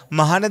කල්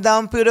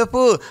මහානදම්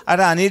පිරපු අර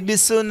අනිත්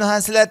බිස්සුන්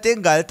වහන්සේලාත්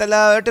එක්ක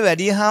ගල්තලාවට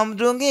වැඩි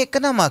හාමුදුරුවන්ගේ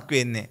එක නමක්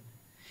වෙන්නේ.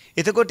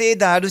 එතකොට ඒ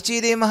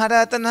දාරුචීරිය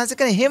මහරහතන් වහන්සේ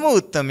කියන හැම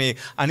උත්තමේ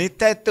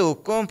අනිත් ඇත්ත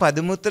ඔක්කොම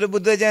පදමුත්තර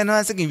බුදුරජාණන්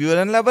වහන්සේගෙන්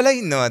විවරණ ලැබලා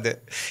ඉන්නවද?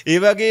 ඒ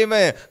වගේම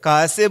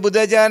කාශ්‍යප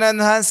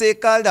බුදුරජාණන් වහන්සේ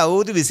කාලේ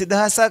අවුරුදු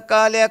 20000ක්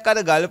කාලයක් අර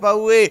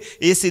ගල්පව්වේ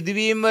ඒ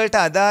සිදුවීම් වලට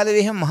අදාළව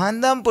එහෙම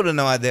මහන්දම්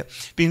පුරනවද?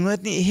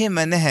 පින්වත්නි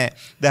එහෙම නැහැ.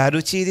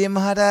 දාරුචීරිය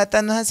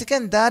මහරහතන් වහන්සේ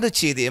කියන්නේ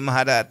දාරුචීරිය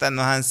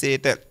මහරහතන්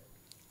වහන්සේට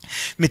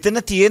මෙතන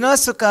තියෙනවා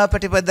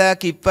සුඛාපටිපදා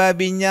කිප්පා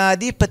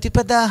විඤ්ඤාදී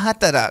ප්‍රතිපදා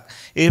 4ක්.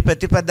 ඒ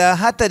ප්‍රතිපදා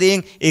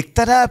 4න්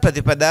එක්තරා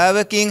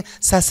ප්‍රතිපදාවකින්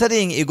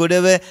සසරින්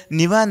ඉගොඩව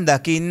නිවන්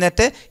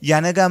දකින්නට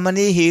යන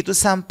ගමනේ හේතු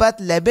සම්පත්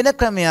ලැබෙන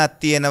ක්‍රමයක්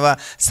තියෙනවා.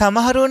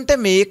 සමහරුන්ට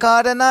මේ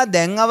කාරණා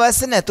දැන්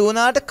අවශ්‍ය නැතු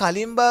වුණාට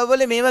කලින්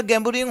භවවල මේවා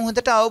ගැඹුරින්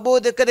හොඳට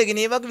අවබෝධ කරගෙන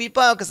ඒ වගේ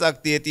විපාක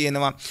ශක්තිය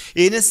තියෙනවා.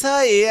 ඒ නිසා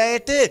ඒ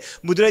අයට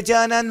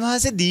බුදුරජාණන්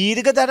වහන්සේ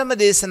දීර්ඝ ධර්ම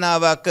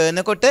දේශනාවක්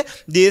කරනකොට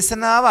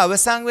දේශනාව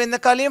අවසන් වෙන්න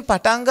කලින්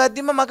පටන්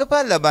ගද්දිම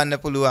මගපල් ලබන්න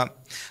පුළුවන්.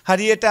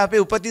 හරියට අපේ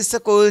උපතිස්ස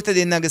කෝල්ත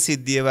දෙන්නගේ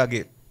සිද්ධිය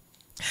වගේ.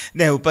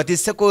 දැන්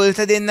උපතිස්ස කෝල්ත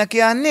දෙන්න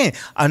කියන්නේ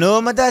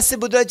අනෝමදස්ස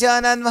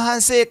බුදුරජාණන්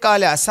වහන්සේ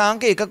කාලේ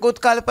අසංඛ්‍ය එකකුත්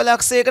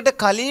කල්පලක්ෂයකට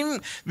කලින්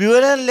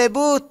විවරණ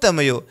ලැබූ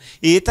උත්තමයෝ.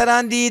 ඒ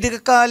තරම් දීර්ඝ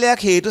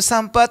කාලයක් හේතු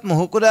සම්පත්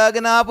මොහු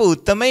කුරාගෙන ආපු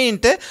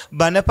උත්තමයින්ට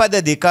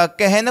බණපද 2ක්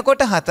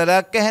ඇහෙනකොට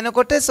 4ක්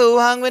ඇහෙනකොට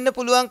සෝවාන් වෙන්න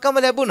පුළුවන්කම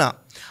ලැබුණා.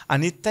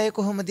 අනිත් අය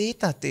කොහොමද මේ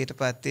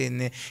තත්ත්වයටපත්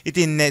වෙන්නේ?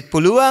 ඉතින්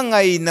පුළුවන්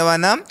අය ඉන්නවා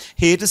නම්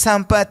හේතු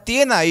සම්පත්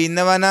තියෙන අය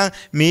ඉන්නවා නම්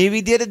මේ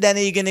විදිහට දැන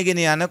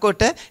ඉගෙනගෙන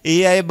යනකොට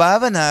ඒ අය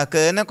භාවනා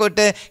කරනකොට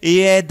ඒ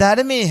අය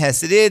ධර්මයේ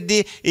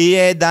හැසිරෙද්දී ඒ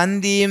අය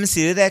දන් දීම,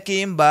 සිල්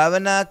රැකීම,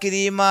 භාවනා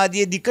කිරීම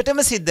ආදී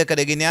දිකටම සිද්ධ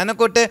කරගෙන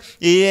යනකොට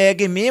ඒ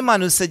අයගේ මේ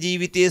මනුස්ස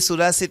ජීවිතයේ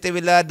සුරසිත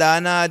වෙලා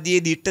දාන ආදී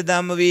දිට්ඨ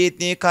ධම්ම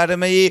වේත්නේ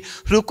කර්මයේ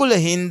රුකුල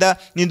හින්දා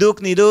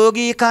නිදුක්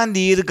නිරෝගී කන්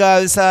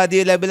දීර්ඝායුෂ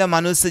ආදී ලැබෙලා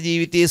මනුස්ස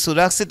ජීවිතයේ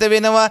සුරක්ෂිත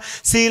වෙනවා.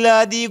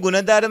 සීලාදී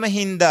ගුණධර්ම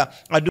හින්දා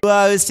අඩු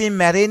ආයුෂින්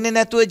මැරෙන්නේ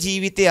නැතුව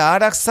ජීවිතය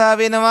ආරක්ෂා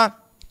වෙනවා.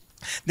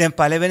 දැන්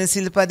පළවෙනි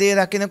සිල්පදේ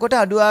රකින්නකොට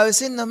අඩු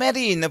ආයුෂෙන්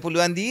නොමැරී ඉන්න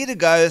පුළුවන්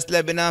දීර්ඝායුෂ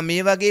ලැබෙනවා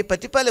මේ වගේ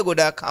ප්‍රතිඵල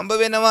ගොඩක් හම්බ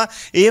වෙනවා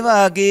ඒ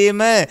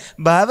වගේම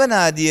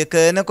භාවනාදිය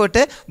කරනකොට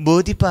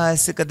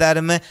බෝධිපාශික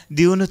ධර්ම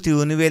දියුණු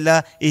තියුණු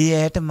වෙලා ඒ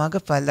ඇයට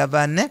මඟපල්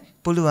ලබන්න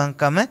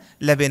පුළුවන්කම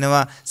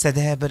ලැබෙනවා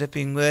සදහැබර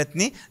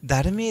පින්වත්නි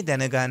ධර්මයේ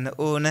දැනගන්න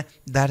ඕන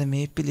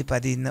ධර්මයේ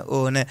පිළිපදින්න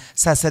ඕන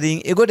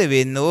සසරින් එගොඩ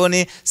වෙන්න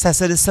ඕනේ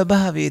සසර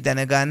ස්වභාවය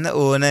දැනගන්න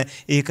ඕන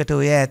ඒකට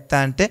ඔය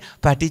ඇත්තන්ට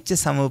පටිච්ච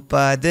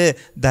සමුප්පාද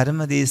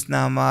ධර්ම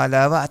දේශනා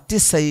මාලාව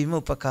අතිශයින්ම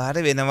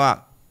උපකාර වෙනවා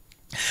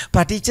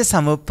පටිච්ච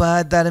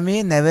සමුප්පාද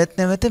ධර්මයේ නැවත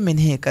නැවත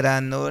මෙනෙහි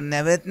කරන්න ඕන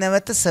නැවත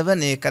නැවත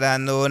ශ්‍රවණය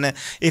කරන්න ඕන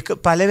ඒක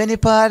පළවෙනි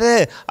පාර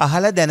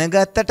අහලා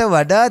දැනගත්තට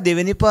වඩා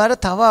දෙවෙනි පාර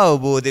තව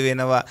අවබෝධ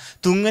වෙනවා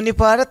තුන්වෙනි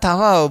පාර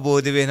තව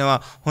අවබෝධ වෙනවා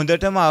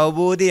හොඳටම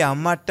අවබෝධය යම්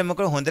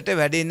මට්ටමක හොඳට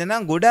වැඩෙන්න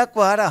නම් ගොඩක්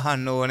වාර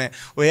අහන්න ඕන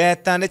ඔය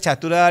ඇත්තන්ට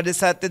චතුරාර්ය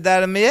සත්‍ය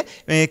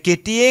ධර්මයේ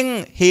කෙටියෙන්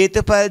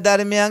හේතුඵල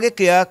ධර්මයන්ගේ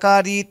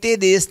ක්‍රියාකාරීත්වය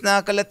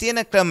දේශනා කළ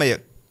තියෙන ක්‍රමය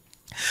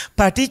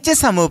පටිච්ච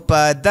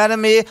සමුප්පාද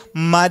ධර්මයේ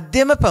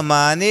මධ්‍යම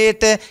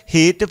ප්‍රමාණයට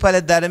හේතුඵල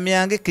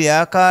ධර්මයන්ගේ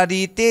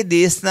ක්‍රියාකාරීත්වය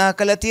දේශනා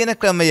කළ තියෙන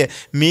ක්‍රමය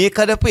මේ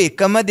කරපු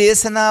එකම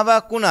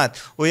දේශනාවක් වුණත්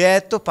ඔය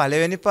ඇත්තෝ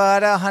පළවෙනි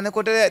පාර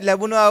අහනකොට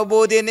ලැබුණු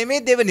අවබෝධය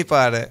නෙමෙයි දෙවෙනි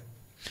පාර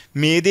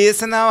මේ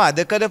දේශනාව අද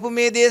කරපු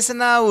මේ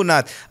දේශනාව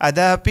වුණත් අද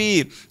අපි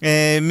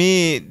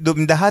මේ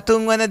 13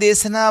 වන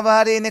දේශනාව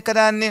වාරේනේ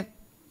කරන්නේ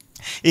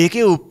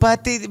ඒකේ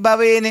උප්පත්ති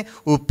භවයේනේ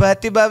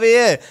උප්පත්ති භවය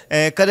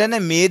කරන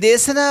මේ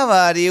දේශනා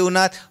වාරිය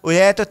වුණත්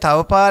ඔයාට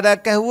තව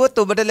පාරක් ඇහුවොත්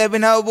ඔබට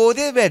ලැබෙන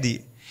අවබෝධය වැඩි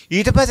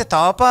ඊට පස්සේ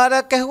තව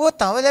පාරක් ඇහුවොත්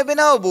තව ලැබෙන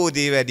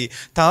අවබෝධය වැඩි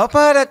තව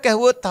පාරක්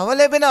ඇහුවොත් තව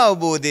ලැබෙන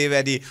අවබෝධය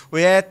වැඩි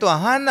ඔයාට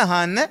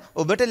අහන්න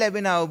ඔබට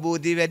ලැබෙන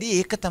අවබෝධය වැඩි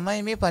ඒක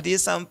තමයි මේ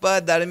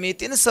පටිච්චසමුප්පාද ධර්මයේ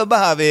තියෙන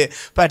ස්වභාවය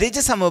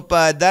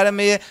පටිච්චසමුප්පාද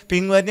ධර්මයේ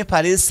පින්වත්නි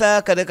පරික්ෂා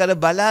කර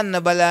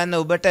බලන්න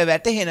ඔබට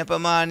වැටහෙන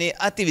ප්‍රමාණය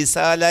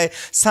අතිවිශාලයි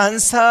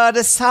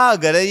සංසාර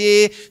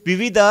සාගරයේ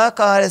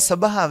විවිධාකාර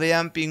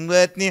ස්වභාවයන්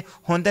පින්වත්නි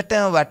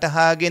හොඳටම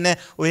වටහාගෙන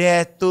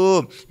ඔයාට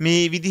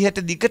මේ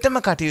විදිහට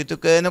දිගටම කටයුතු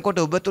කරනකොට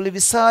ඔබ තුල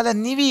විශාල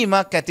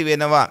නිවීමක් ඇති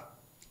වෙනවා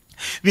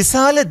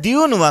විශාල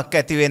දියුණුවක්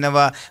ඇති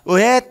වෙනවා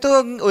ඔය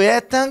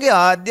ඇත්තන්ගේ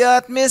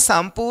ආධ්‍යාත්මය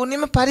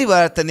සම්පූර්ණයෙන්ම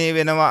පරිවර්තනය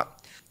වෙනවා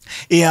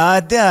ඒ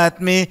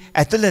ආධ්‍යාත්මේ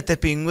ඇතුළත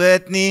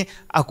පින්වත්නි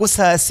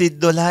අකුසල්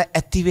සිත් 12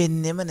 ඇති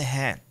වෙන්නෙම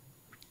නැහැ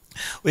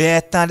ඔය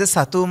ඇත්තන්ට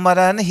සතුන්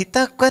මරන්න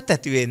හිතක්වත්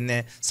ඇති වෙන්නේ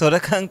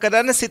සොරකම්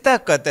කරන්න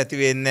සිතක්වත්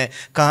ඇති වෙන්නේ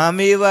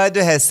කාමයේ වාද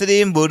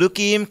හැසිරීම බොරු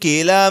කීම්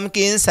කේලාම්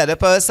කීම්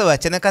සරපවස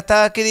වචන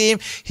කතා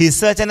කිරීම හිස්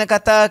වචන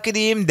කතා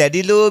කිරීම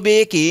දැඩි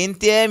ලෝභයේ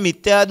කේන්තිය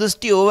මිත්‍යා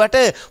දෘෂ්ටි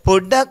ඕවට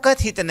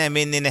පොඩ්ඩක්වත් හිත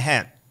නැමෙන්නේ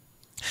නැහැ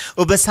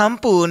ඔබ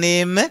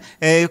සම්පූර්ණයෙන්ම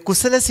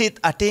කුසල සිත්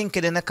 8න්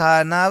කෙරෙන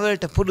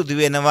කාරණාවලට පුරුදු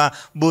වෙනවා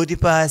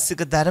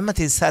බෝධිපාශික ධර්ම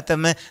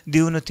 37ම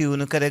දියුණු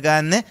තියුණු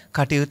කරගන්න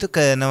කටයුතු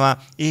කරනවා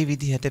ඒ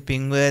විදිහට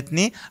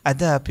පින්වත්නි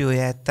අද අපි ඔය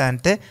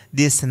ඇත්තන්ට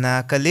දේශනා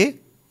කළේ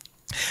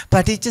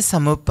පටිච්ච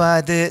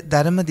සමුප්පාද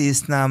ධර්ම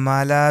දේශනා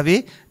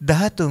මාලාවේ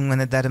 13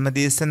 වන ධර්ම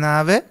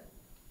දේශනාව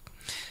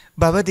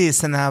භව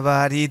දේශනා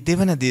වාරී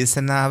දෙවන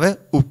දේශනාව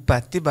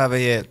උප්පත්ති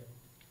භවය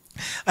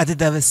අද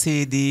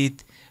දවසේදී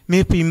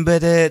මේ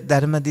පින්බර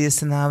ධර්ම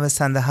දේශනාව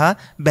සඳහා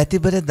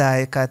බැතිබර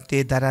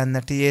දායකත්වයේ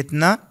දරන්නට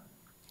යෙත්නා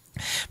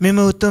මෙම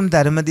උතුම්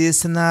ධර්ම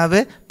දේශනාව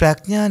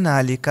ප්‍රඥා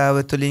නාලිකාව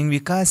තුළින්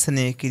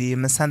විකාශනය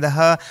කිරීම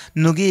සඳහා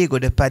නුගේ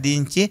ගොඩ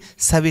පදිංචි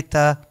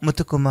සවිතා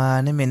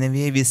මුතුකුමාන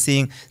මෙනවිය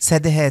විසින්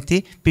සදැහැති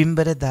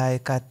පින්බර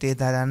දායකත්වයේ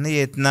දරන්න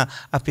යෙත්නා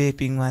අපේ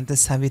පින්වන්ත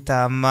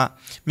සවිතා අම්මා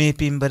මේ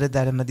පින්බර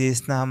ධර්ම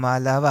දේශනා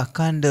මාලාව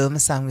අඛණ්ඩවම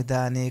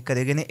සංවිධානය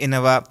කරගෙන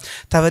එනවා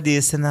තව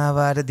දේශනා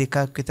වාර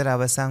 2ක් විතර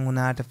අවසන්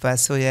වුණාට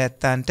පස්සේ ඔය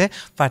ඇත්තන්ට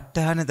ප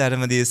ဋ ාණ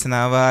ධර්ම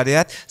දේශනා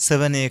වාරයත්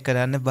ශ්‍රවණය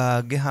කරන්න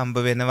වාග්ය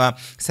හම්බ වෙනවා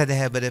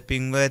සදහැබර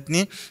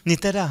පින්වත්නි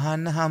නිතර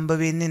අහන්න හම්බ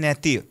වෙන්නේ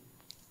නැති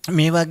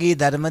මේ වගේ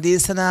ධර්ම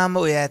දේශනාම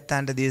ඔය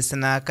ඇත්තන්ට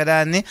දේශනා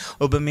කරන්නේ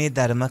ඔබ මේ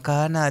ධර්ම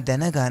කාරණා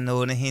දැනගන්න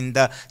ඕන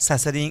හින්දා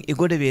සසරින්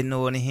ඉගොඩ වෙන්න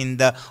ඕන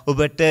හින්දා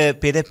ඔබට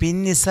පෙර පින්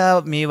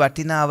නිසා මේ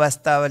වටිනා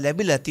අවස්ථාව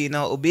ලැබිලා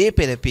තිනවා ඔබේ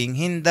පෙර පින්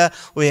හින්දා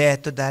ඔය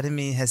ඇත්ත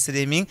ධර්මයේ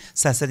හැසිරෙමින්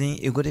සසරින්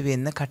ඉගොඩ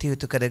වෙන්න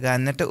කටයුතු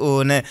කරගන්නට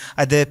ඕන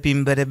අද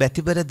පින්බර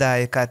බැතිබර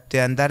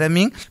දායකත්වයන්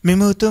දරමින්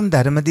මෙම උතුම්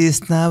ධර්ම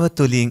දේශනාව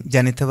තුලින්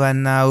ජනිත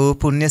වන්නා වූ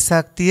පුණ්‍ය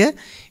ශක්තිය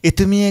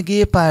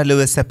එතුමියගේ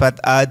පාළුව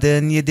සපත්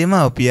ආදරණීය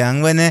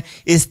දෙමව්පියන් වන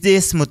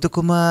එස්.ජේ.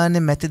 මුතුකුමාන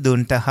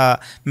මැතිදුන්ට හා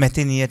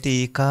මැතිනියට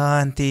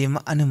ඒකාන්තයෙන්ම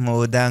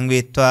අනුමෝදන්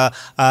වෙත්වා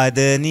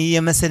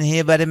ආදරණීයම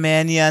ස්නේහබර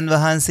මෑණියන්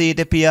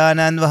වහන්සේට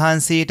පියාණන්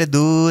වහන්සේට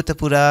දූත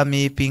පුරා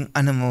මේ පින්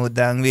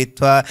අනුමෝදන්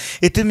වෙත්වා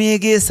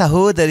එතුමියගේ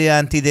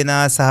සහෝදරයන්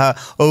තිදෙනා සහ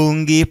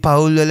ඔවුන්ගේ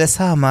පවුල්වල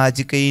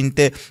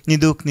සමාජිකයින්ට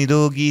නිදුක්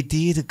නිරෝගී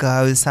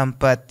දීර්ඝායු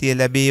සම්පන්නිය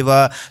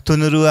ලැබේවා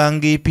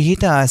තුනුරුවන්ගේ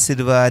පිහිට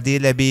ආශිර්වාදය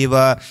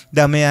ලැබේවා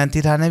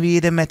දමයන්ති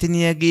රණවීර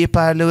මැතිනියගේ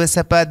පාළුව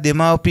සපත්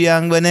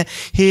දෙමව්පියන් වන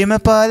හේම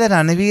පූපාල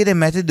රණවීර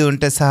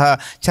මැතිදුන්ට සහ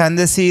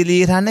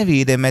චන්දසීලී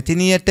රණවීර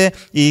මැතිනියට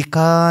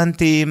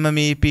ඒකාන්තයෙන්ම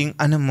මේ පින්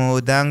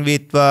අනුමෝදන්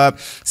වෙත්වා.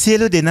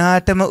 සියලු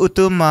දෙනාටම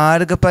උතුම්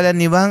මාර්ගඵල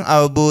නිවන්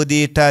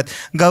අවබෝධයටත්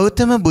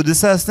ගෞතම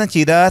බුදුසසුන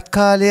චිරාත්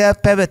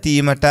කාලයක්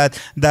පැවතීමටත්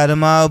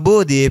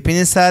ධර්මාවබෝධය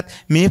පිණිසත්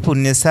මේ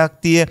පුණ්‍ය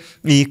ශක්තිය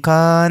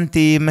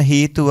ඒකාන්තයෙන්ම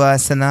හේතු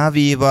වාසනා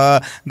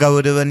වේවා.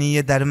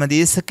 ගෞරවනීය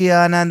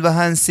ධර්මදේශකයාණන්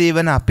වහන්සේ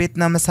වන අපෙත්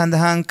නම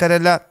සඳහන්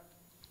කරලා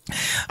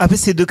අපි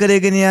සිදු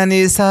කරගෙන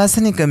යන්නේ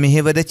ශාසනික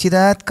මෙහෙවර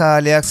චිරාත්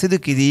කාලයක් සිදු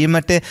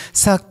කිරීමට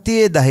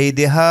ශක්තිය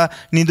ධෛර්යය හා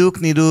නිදුක්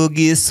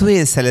නිරෝගී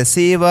සුවය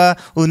සැලසේවා.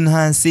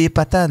 උන්වහන්සේ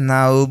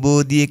පතන්නා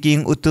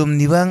අවබෝධයකින් උතුම්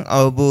නිවන්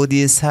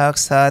අවබෝධය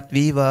සාක්ෂාත්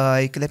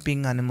වේවායි කියලා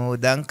පින්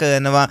අනුමෝදන්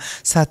කරනවා.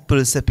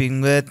 සත්පුරුෂ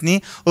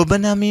පින්වත්නි, ඔබ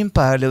නමින්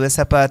පාළුව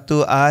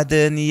සපත්තු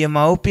ආදරණීය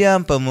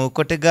මව්පියන් ප්‍රමුඛ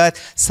කොටගත්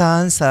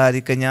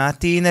සාංශාරික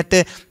ඥාතීනට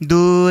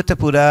දූත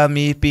පුරා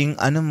මේ පින්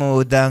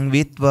අනුමෝදන්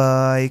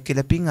විත්වායි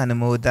කියලා පින්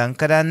අනුමෝදන්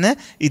කරන්න.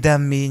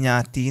 ඉදම් මේ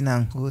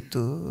ඥාතීනං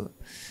හෝතු.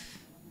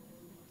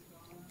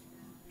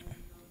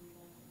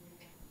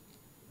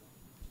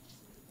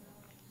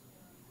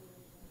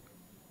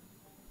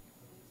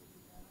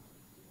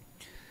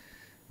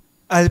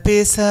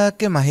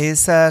 අල්පේසාක්‍ය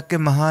මහේසාක්‍ය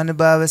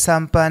මහානුභාව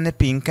සම්පන්න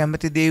පින්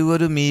කැමති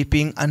දෙවිවරු මේ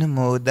පින්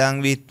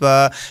අනුමෝදන්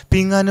විත්වා.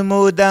 පින්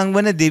අනුමෝදන්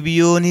වන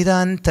දෙවියෝ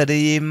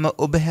නිරන්තරයෙන්ම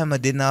ඔබ හැම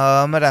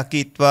දිනම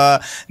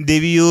රකිත්වා.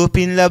 දෙවියෝ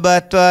පින්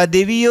ලබත්වා.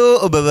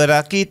 දෙවියෝ ඔබව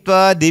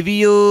රකිත්වා.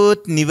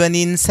 දෙවියෝත්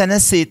නිවනින්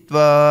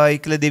සැනසෙත්වා.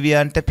 ඊකල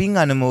දෙවියන්ට පින්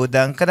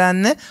අනුමෝදන්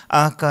කරන්න.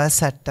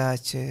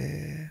 ආකාසට්ටාච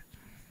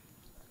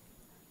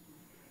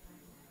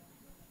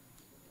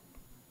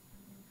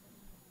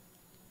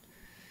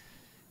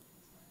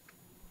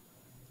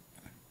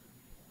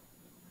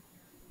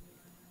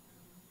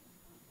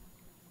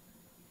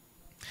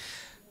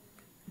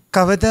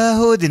කවදා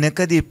හෝ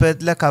දිනකදී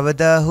ඉපදලා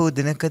කවදා හෝ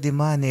දිනකදී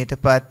මානයට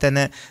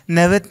පත්වන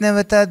නැවත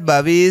නැවතත්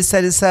භවයේ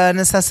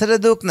සරිසාන සසර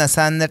දුක්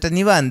නසන්නට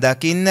නිවන්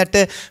දකින්නට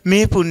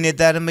මේ පුණ්‍ය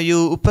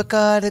ධර්මයෝ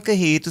උපකාරක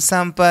හේතු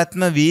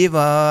සම්පත්ම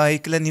වේවායි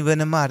කියලා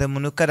නිවනම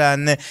අරමුණු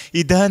කරන්න.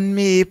 ඉදන්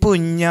මේ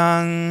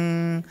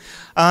පුඤ්ඤං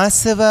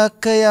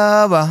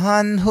ආසවක්ඛයා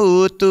වහන්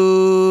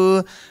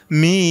හෝතු.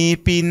 මේ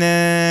පින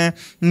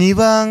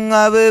නිවන්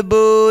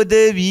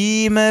අවබෝධ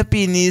වීම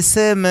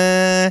පිණිසම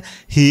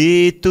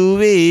හේතු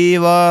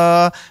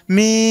වේවා.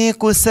 මේ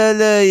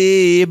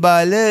කුසලයේ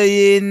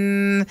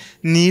බලයෙන්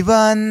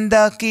නිවන්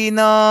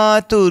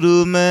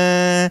දකිනාතුරුම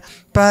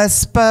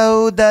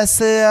පස්පව්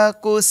දස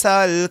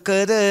අකුසල්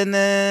කරන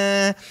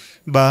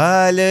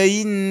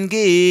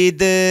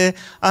බාලයින්ගේද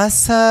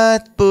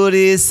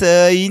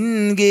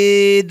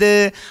අසත්පුරිසයින්ගේද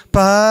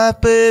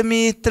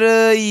පාපමිත්‍රයින්ගේද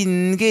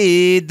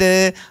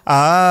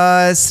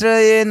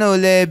ආශ්‍රය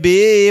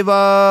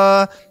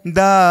නොලැබේවා.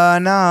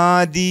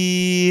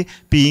 දානාදී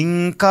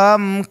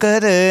පින්කම්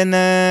කරන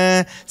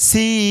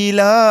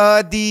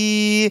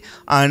සීලාදී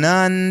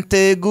අනන්ත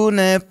ගුණ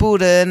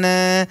පුරන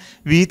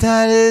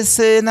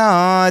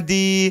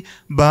විදර්ශනාදී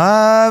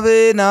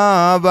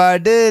භාවනා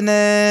වඩන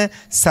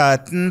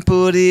සත්පුරිසයින්ගේද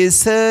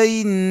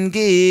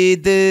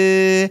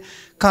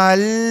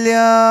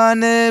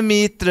කල්යාණ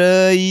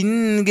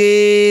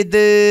මිත්‍රයින්ගේද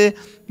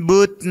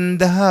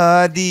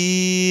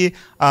බුද්ධාදී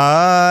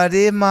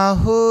ආර්ය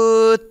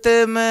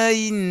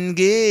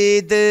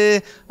මහෝත්තමයින්ගේද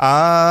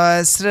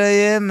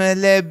ආශ්‍රයම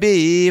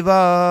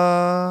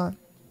ලැබේවා.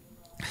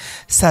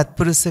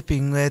 සත්පුරුෂ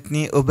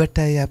පින්වත්නි,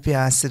 ඔබටයි අපි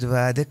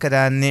ආශිර්වාද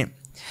කරන්නේ.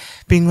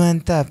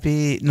 පින්වන්ත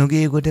අපි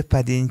නුගේගොඩ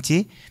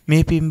පදිංචි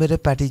මේ පින්බර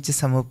පටිච්ච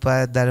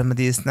සමුප්පාද ධර්ම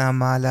දේශනා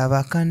මාලාව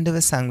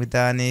අඛණ්ඩව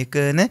සංවිධානය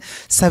කරන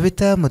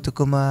සවිතා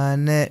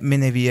මුතුකුමාරන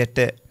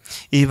මෙනවියට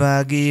ඒ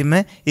වගේම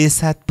ඒ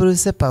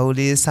සත්පුරුෂ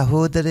පවුලේ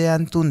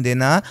සහෝදරයන්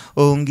තුන්දෙනා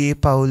ඔවුන්ගේ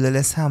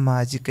පවුල්වල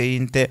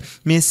සමාජිකයින්ට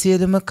මේ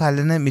සියලුම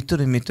කලන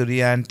මිතුරු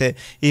මිතුරියන්ට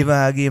ඒ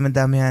වගේම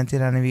දමයන්ති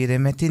රණවීර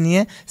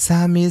මැතිණිය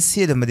සහ මේ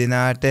සියලුම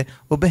දෙනාට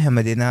ඔබ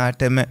හැම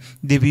දෙනාටම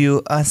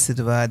දෙවියෝ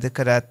ආශිර්වාද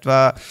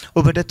කරත්වා.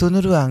 ඔබට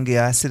තුනුරුවන්ගේ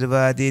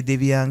ආශිර්වාදයේ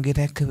දෙවියන්ගේ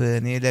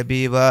රැකවරණය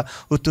ලැබේවා.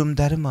 උතුම්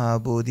ධර්ම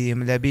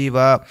අවබෝධයම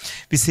ලැබේවා.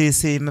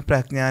 විශේෂයෙන්ම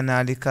ප්‍රඥා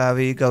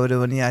නාලිකාවේ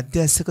ගෞරවනීය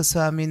අධ්‍යක්ෂක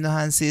ස්වාමීන්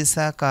වහන්සේ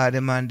සහ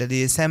කාර්ය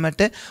මණ්ඩලයේ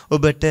සැමට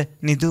ඔබට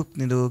නිදුක්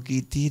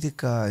නිරෝගී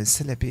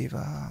දීර්ඝායුෂ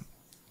ලැබේවා.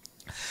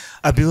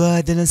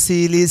 අභිවාදන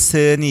සීලිස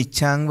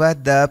නිච්ඡං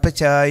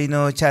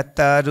වද්දාපචායිනෝ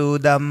චත්තාරෝ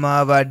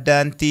ධම්මා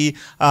වඩ්ඩಂತಿ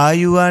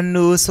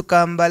ආයුවන්නෝ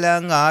සුඛං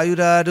බලං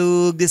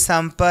ආයුරාරෝග්‍ය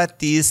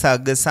සම්පatti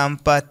සග්ග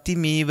සම්පatti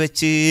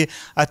මීවච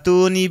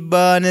අතෝ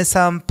නිබ්බාන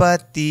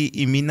සම්පatti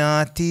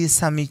ඉමිනාති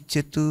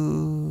සමිච්ඡතු.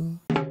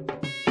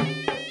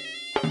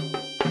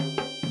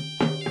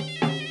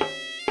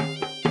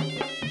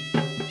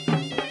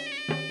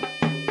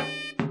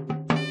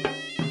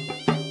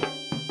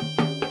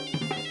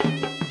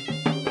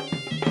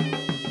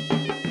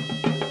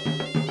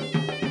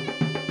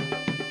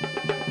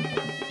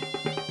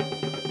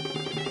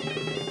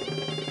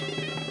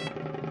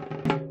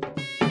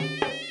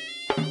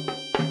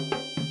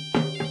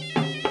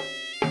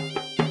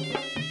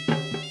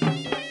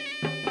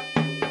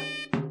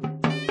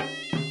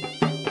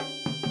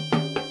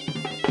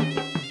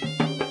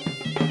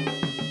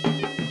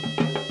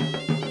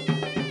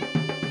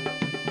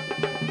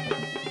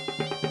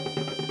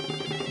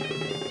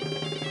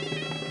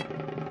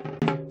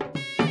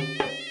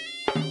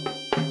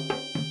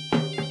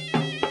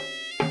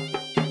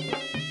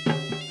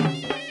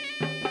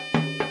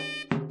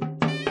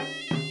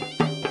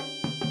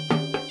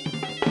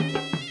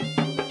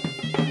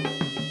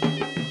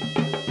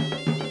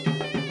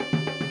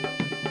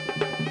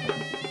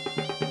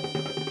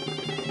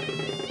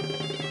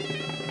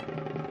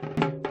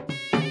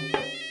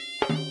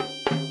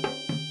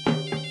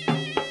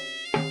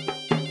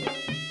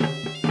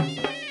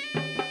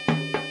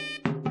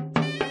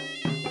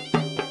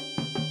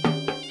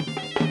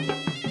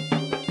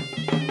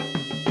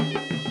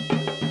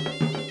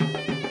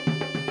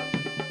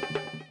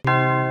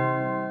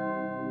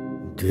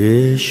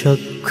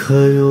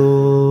 द्वेषक्षयो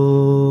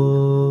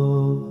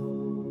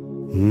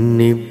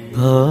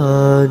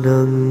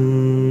निब्बानम्